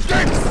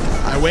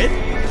 I win.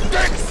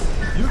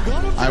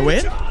 I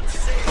win.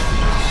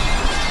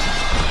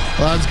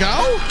 Let's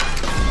go.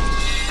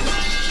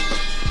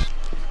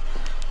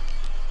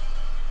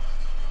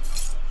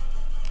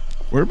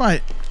 Where am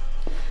I?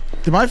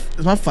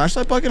 Is my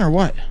flashlight bugging or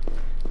what?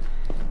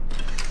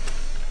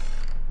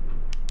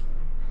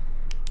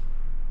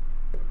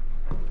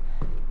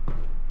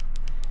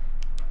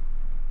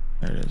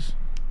 There it is.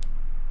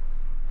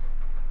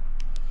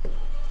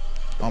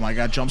 Oh my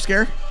god, jump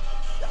scare?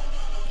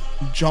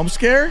 Jump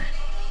scare?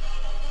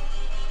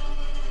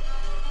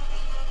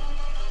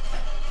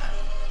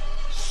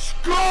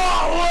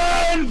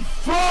 Scotland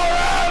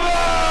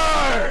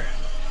forever!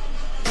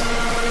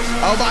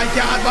 Oh my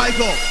god,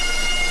 Michael!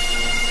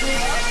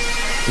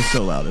 It's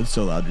so loud. It's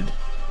so loud, dude.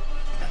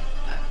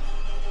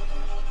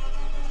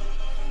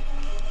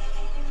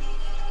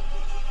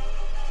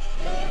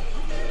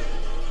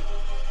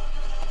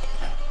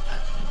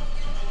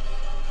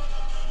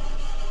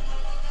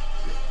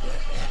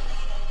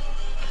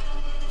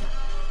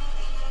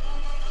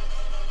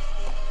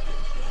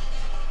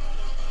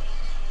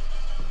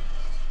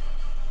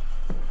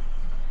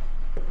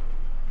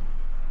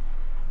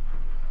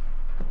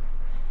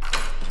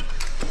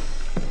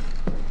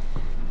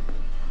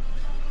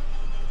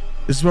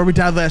 This is where we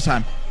died last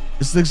time.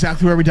 This is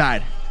exactly where we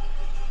died.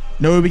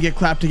 No way we get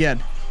clapped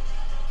again.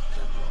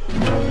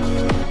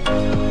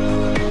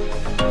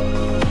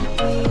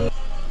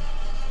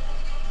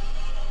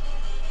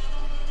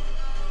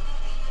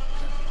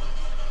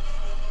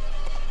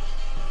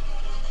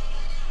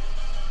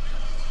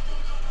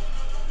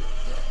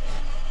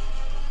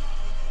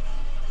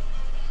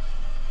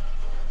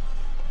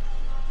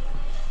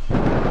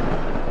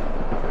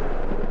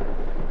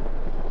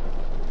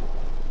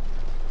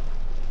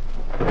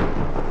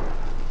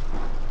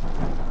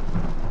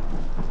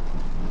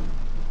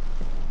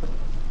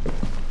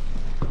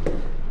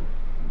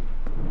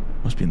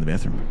 Must be in the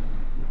bathroom.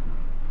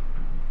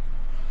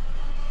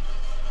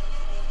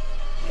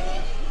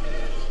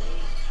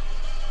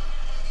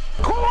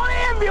 Call an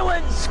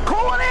ambulance!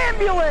 Call an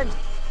ambulance!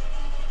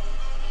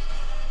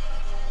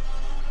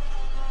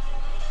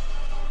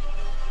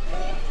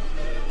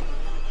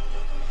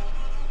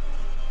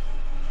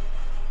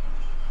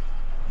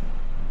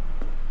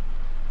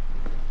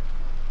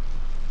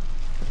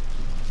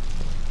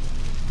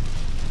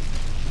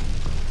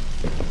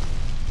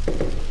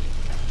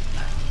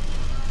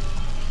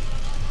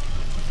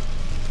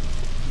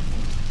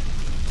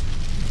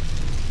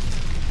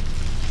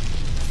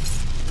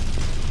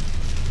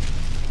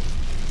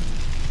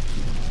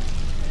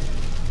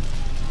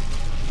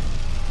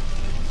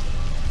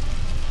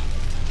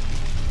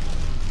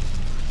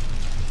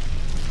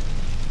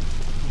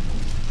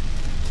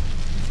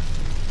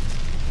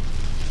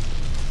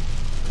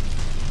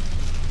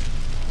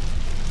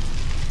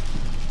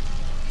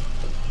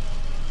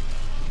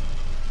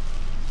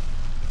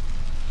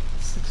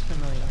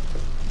 Familiar.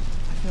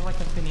 I feel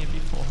like I've been here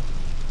before.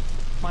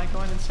 Am I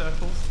going in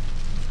circles?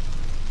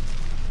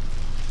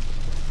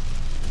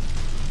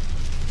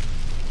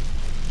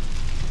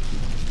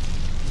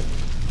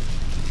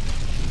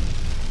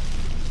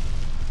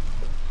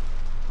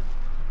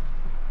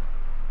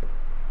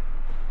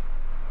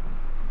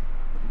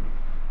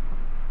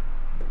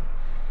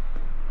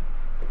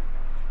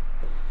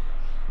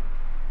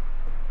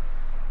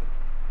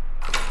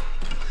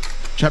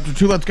 Chapter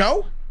 2, let's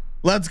go.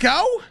 Let's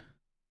go.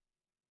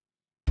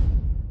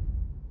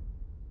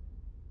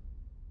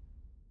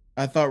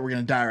 I thought we were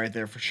going to die right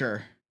there for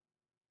sure.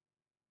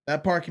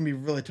 That part can be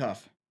really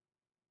tough.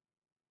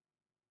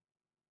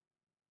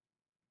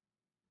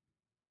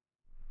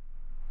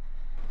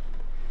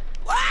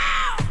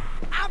 Wow!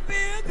 I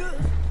feel good.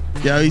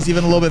 Yeah, he's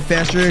even a little bit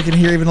faster. You can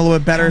hear even a little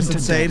bit better. It's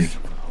insane.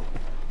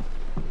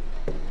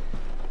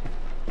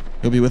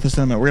 He'll be with us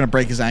in a minute. We're going to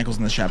break his ankles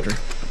in this chapter.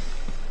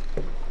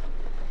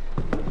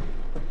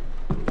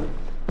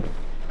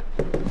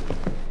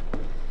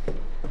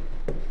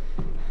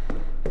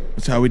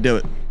 That's how we do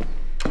it.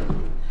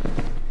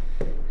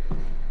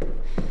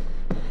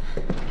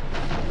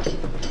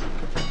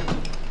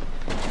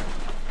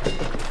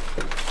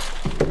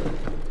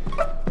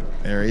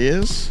 There he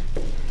is.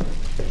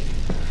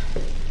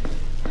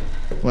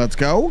 Let's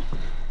go.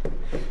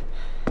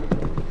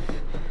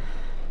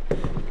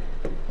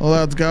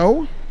 Let's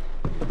go.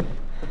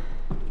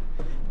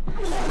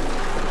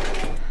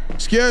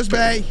 Excuse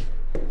me.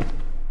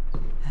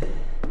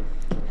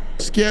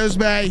 Excuse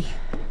me.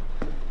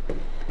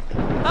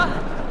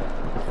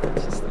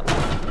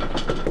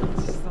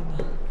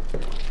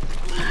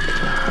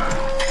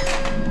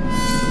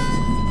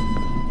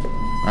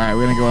 Alright,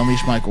 we're gonna go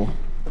unleash Michael.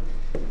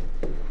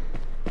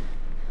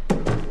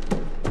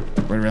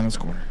 Right around this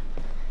corner.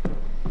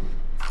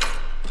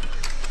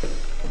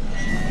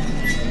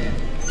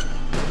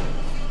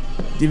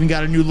 It's even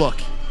got a new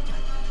look.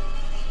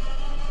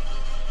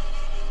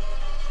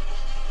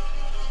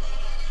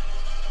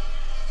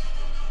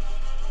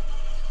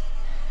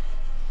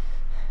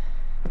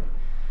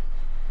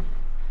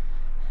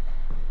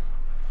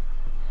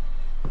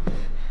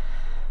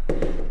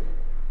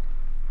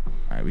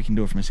 All right, we can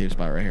do it from a safe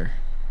spot right here.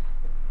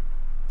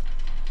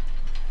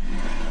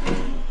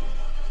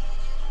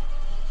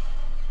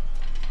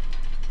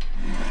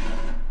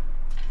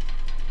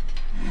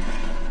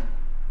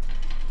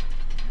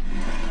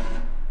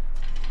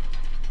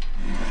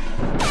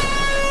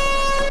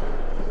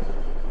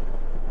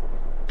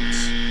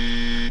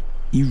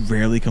 He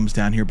rarely comes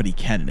down here, but he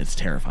can, and it's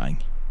terrifying.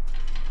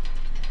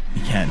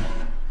 He can.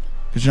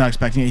 Because you're not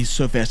expecting it. He's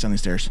so fast down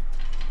these stairs.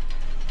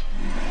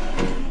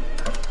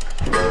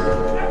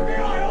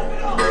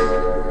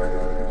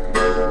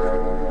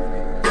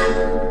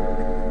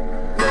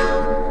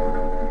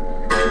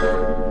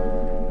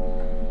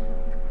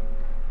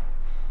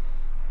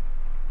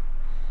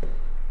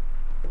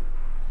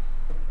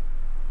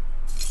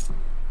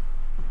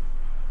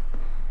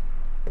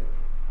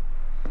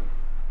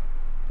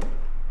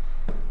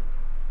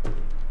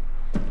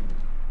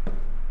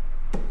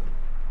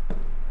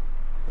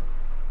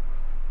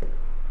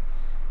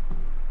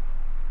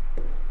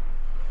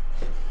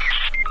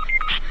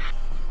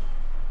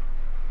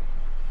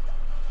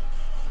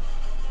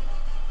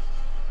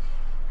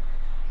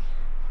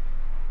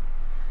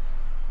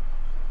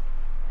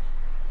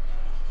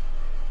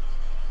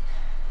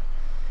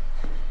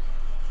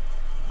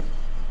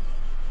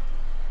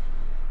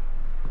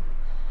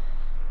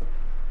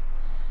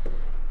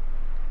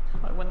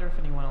 I wonder if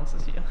anyone else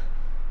is here.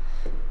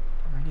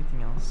 Or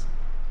anything else.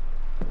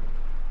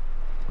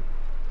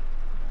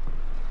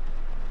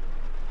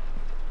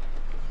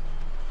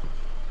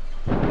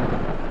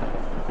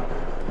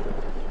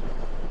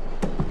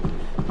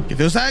 Get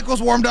those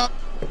ankles warmed up.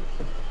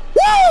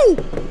 Woo!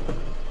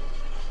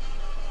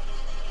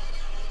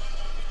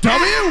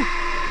 W!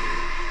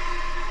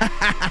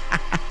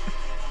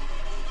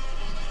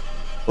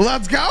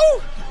 Let's go!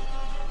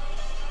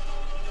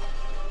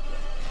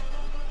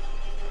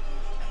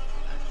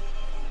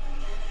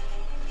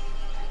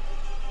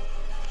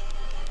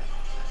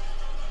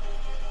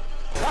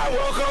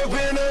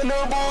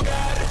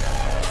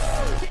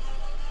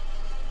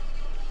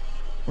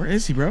 Where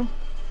is he, bro?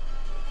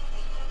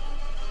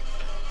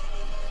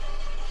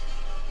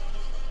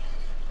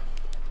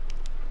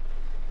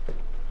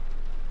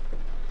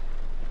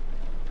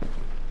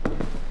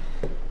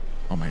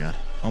 Oh my god.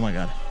 Oh my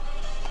god.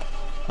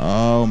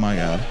 Oh my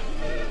god.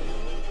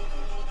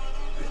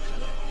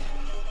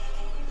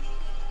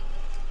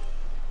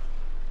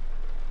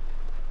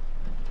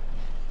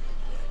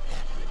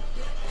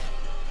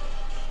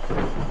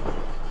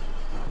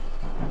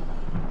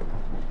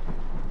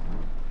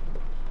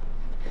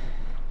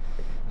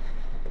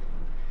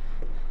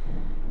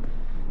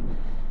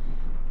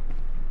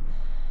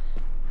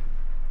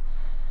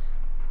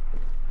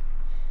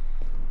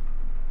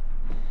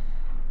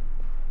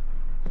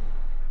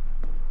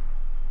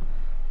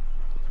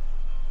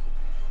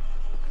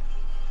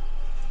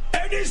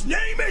 His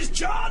name is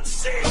John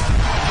C.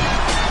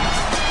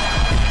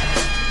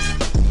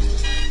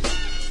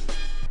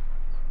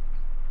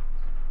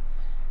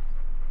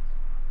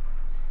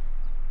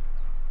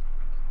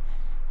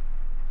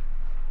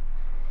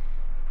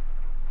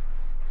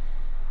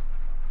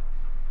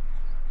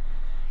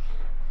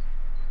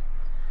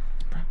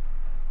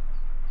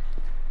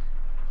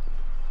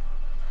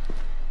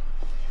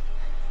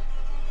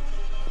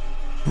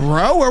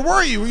 Bro, where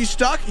were you? Were you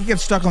stuck? He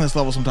gets stuck on this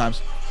level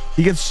sometimes.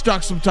 He gets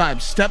stuck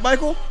sometimes. Step,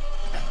 Michael?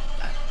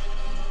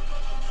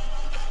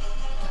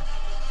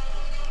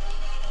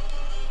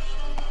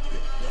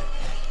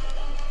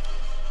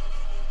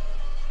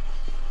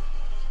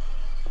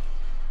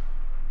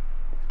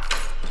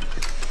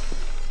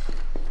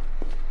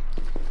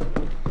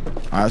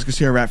 All right, let's go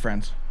see our rat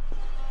friends.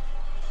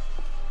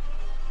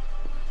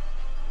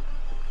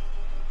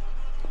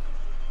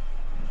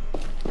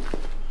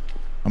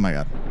 Oh my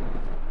god.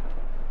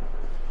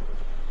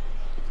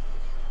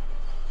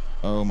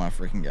 Oh my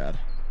freaking god.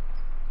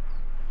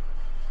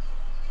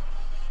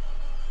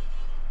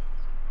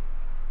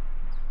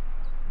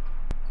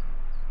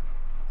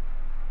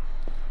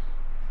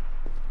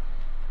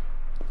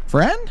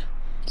 Friend?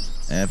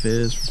 F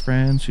is for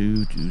friends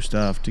who do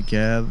stuff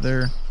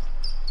together.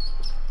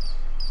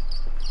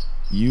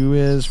 U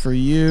is for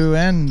you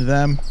and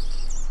them.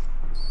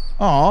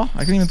 Aw,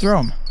 I can even throw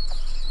him.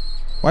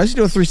 Why does he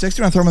do a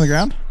 360 when I throw him on the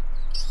ground?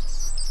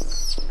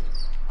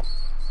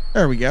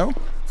 There we go.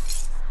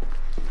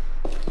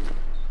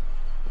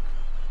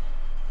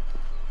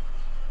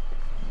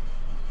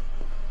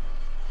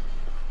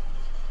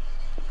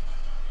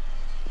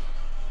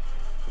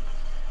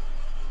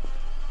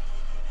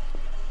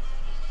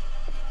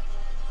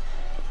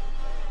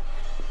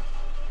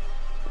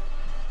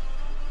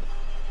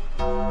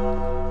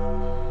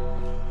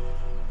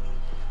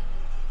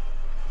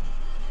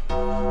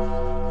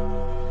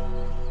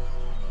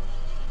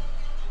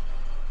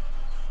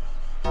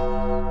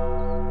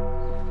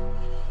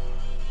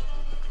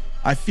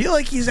 I feel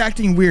like he's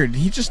acting weird.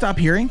 Did he just stop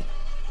hearing?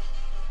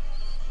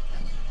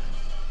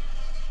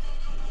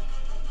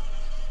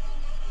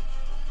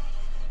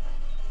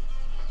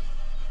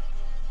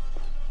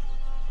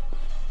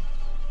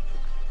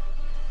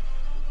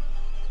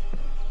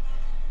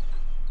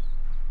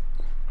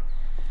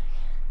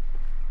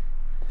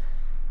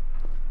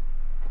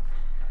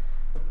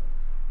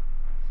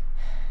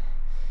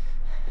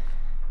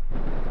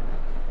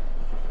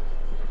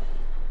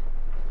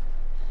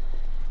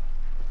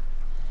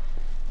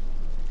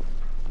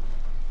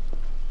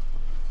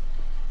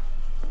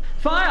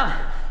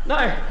 Fire!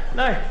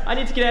 No, I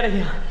need to get out of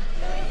here.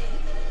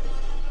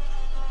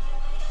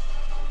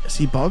 Is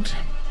he bugged?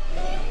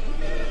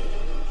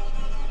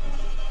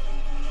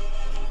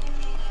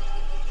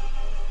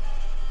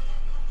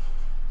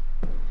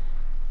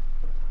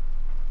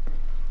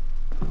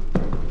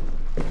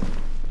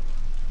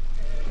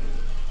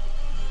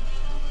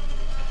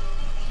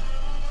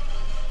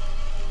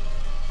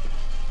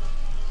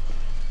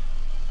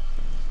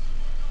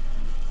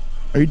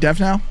 Are you deaf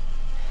now?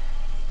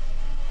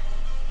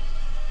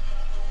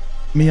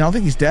 I mean, I don't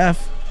think he's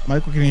deaf.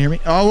 Michael, can you hear me?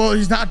 Oh, well,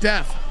 he's not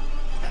deaf.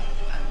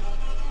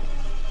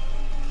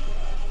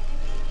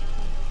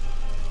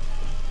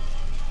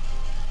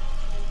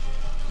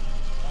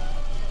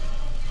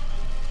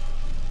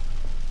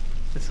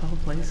 This whole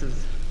place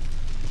is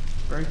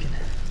broken.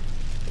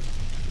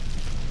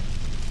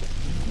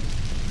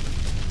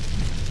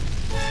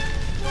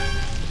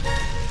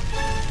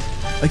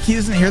 Like, he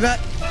doesn't hear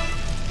that?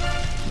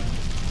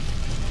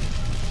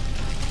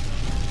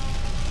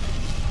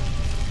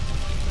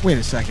 Wait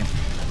a second.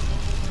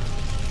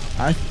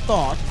 I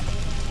thought...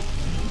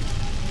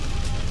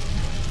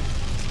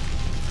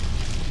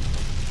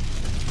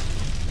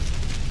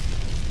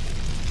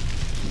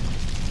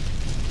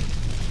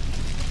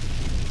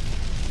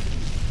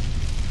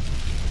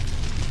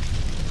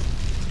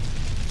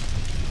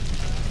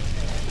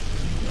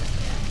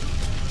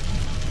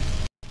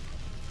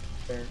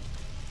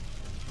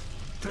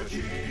 The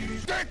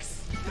cheese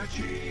sticks! The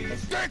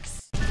cheese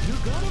sticks! You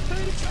gotta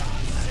pay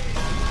the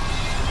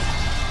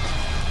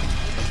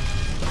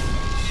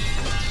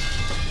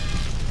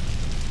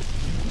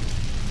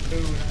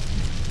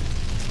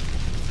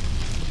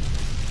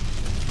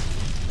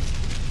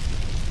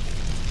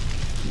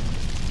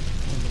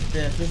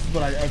This is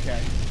what I...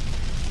 Okay.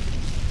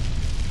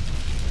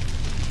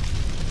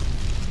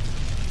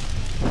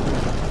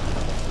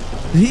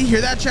 Did he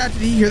hear that, chat?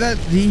 Did he hear that?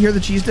 Did he hear the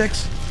cheese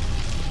sticks?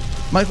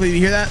 Michael, did you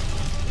hear that?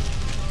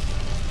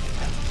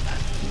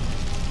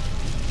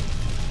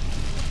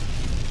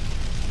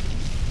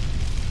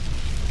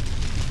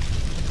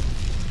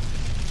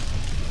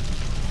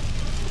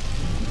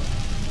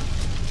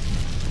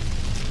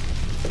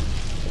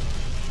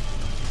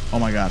 Oh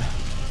my god.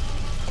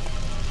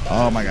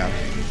 Oh my god.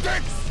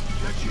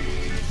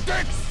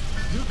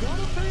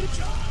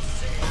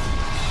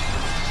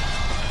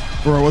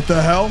 Bro, what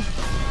the hell?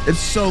 It's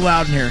so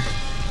loud in here.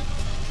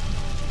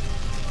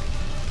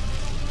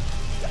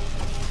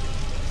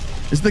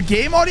 Is the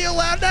game audio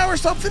loud now or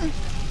something?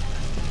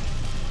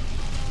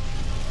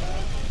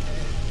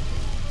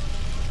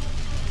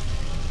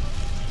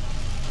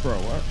 Bro,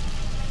 what?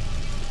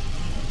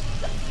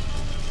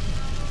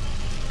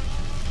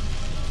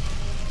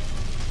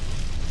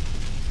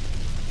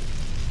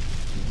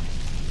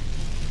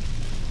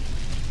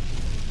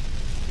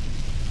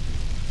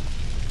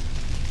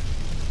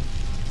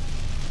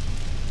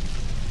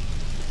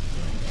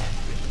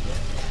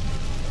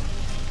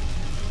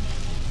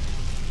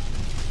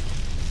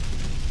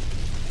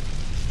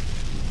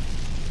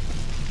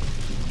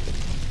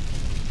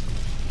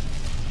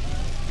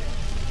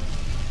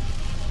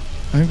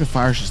 I think the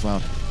fire's just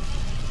loud.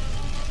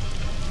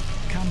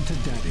 Come to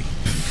daddy.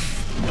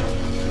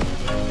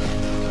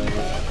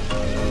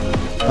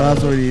 Oh,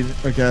 that's what we need.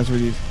 Okay, that's what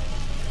we need.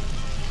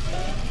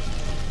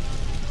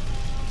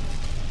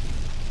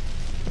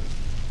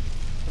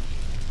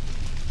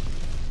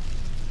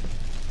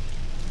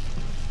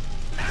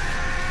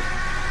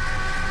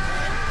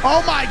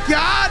 Oh my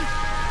god!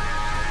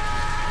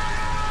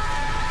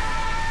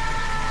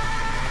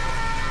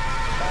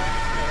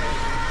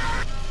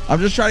 I'm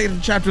just trying to get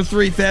to chapter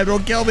 3, fam.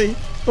 Don't kill me.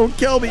 Don't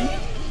kill me.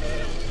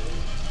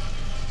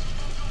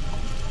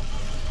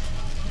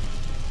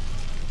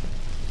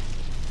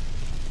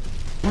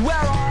 Where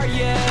are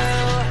you?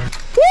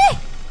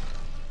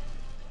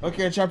 Woo!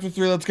 Okay, chapter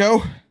 3, let's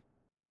go.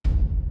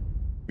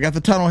 We got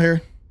the tunnel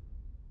here.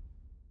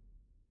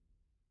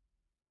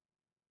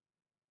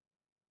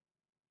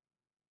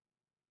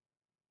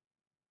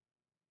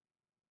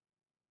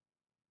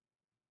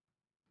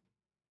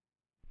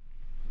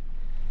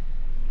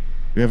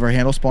 We have our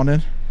handle spawned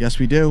in? Yes,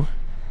 we do.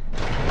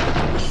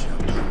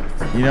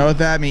 You know what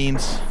that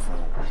means.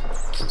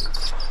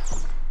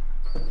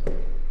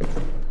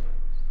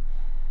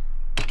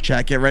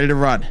 Chat, get ready to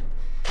run.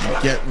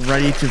 Get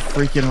ready to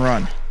freaking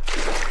run.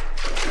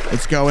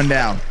 It's going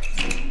down.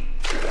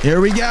 Here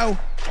we go.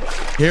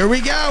 Here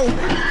we go.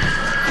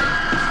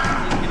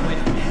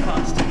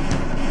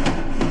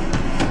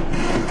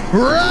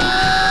 Run!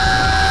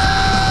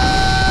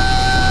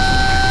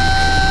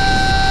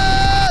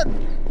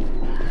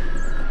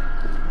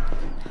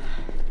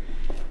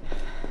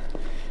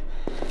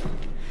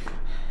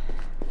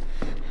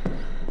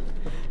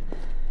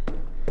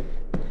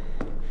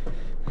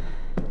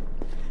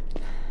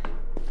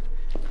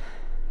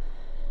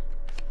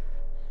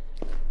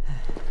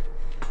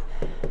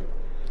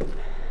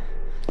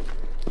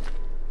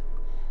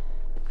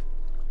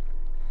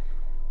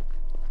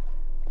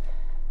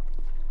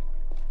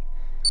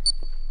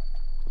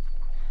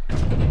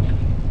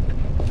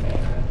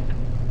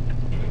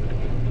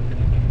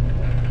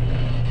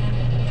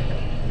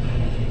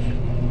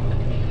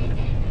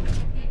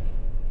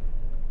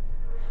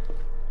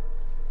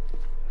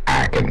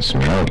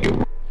 can smell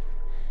you.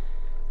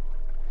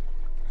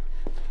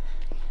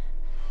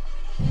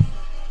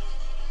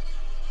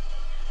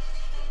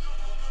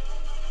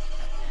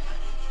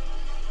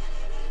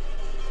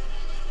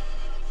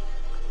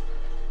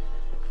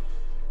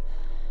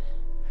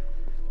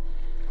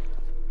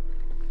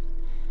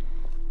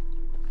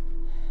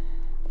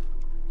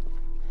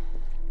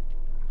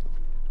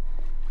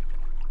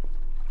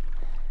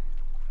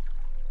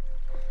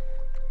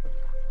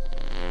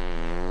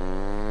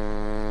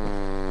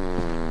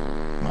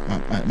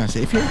 Am I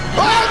safe here? Oh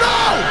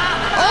no!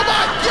 Oh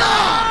my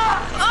god!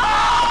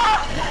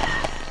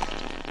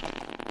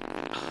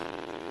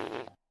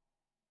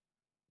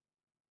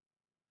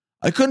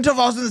 I couldn't tell if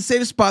I was in the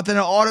safe spot, then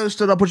an auto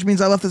stood up, which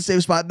means I left the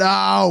safe spot.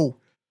 No!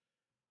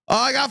 Oh,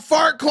 I got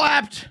fart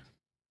clapped!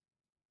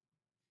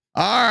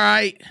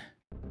 Alright.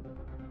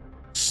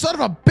 Son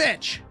of a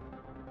bitch!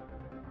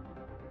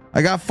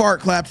 I got fart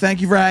clapped.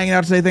 Thank you for hanging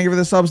out today. Thank you for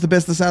the subs, the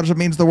bits, the sounds. It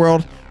means the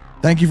world.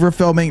 Thank you for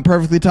filming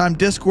perfectly timed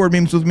Discord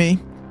memes with me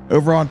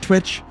over on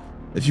Twitch.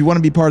 If you want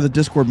to be part of the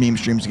Discord meme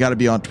streams, you got to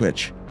be on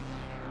Twitch.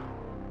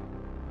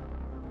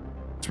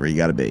 That's where you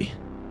got to be.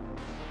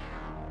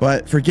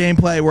 But for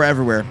gameplay, we're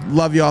everywhere.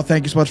 Love y'all.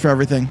 Thank you so much for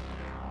everything.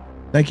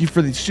 Thank you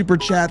for the super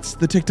chats,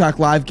 the TikTok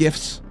live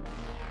gifts.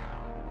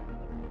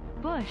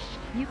 Bush,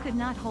 you could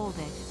not hold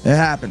it. It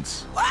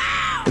happens.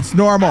 It's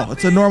normal.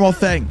 It's a normal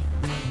thing.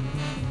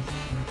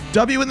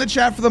 W in the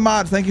chat for the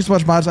mods. Thank you so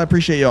much, mods. I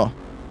appreciate y'all.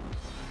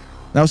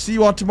 Now, see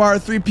you all tomorrow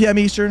at 3 p.m.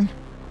 Eastern.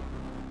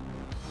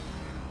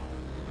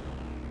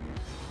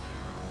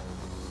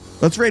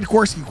 Let's raid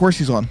Korsky.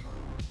 Korsky's on.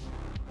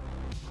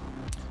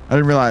 I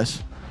didn't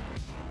realize.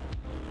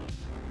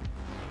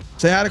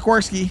 Say hi to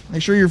Korsky.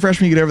 Make sure you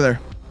refresh when you get over there.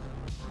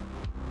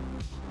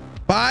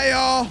 Bye,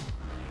 y'all.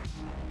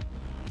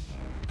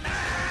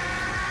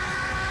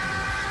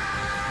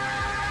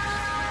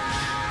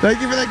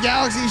 Thank you for the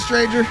Galaxy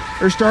Stranger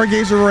or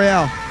Stargazer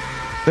Royale.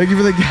 Thank you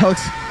for the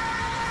Galaxy.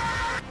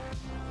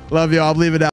 Love y'all. I'm leaving it out.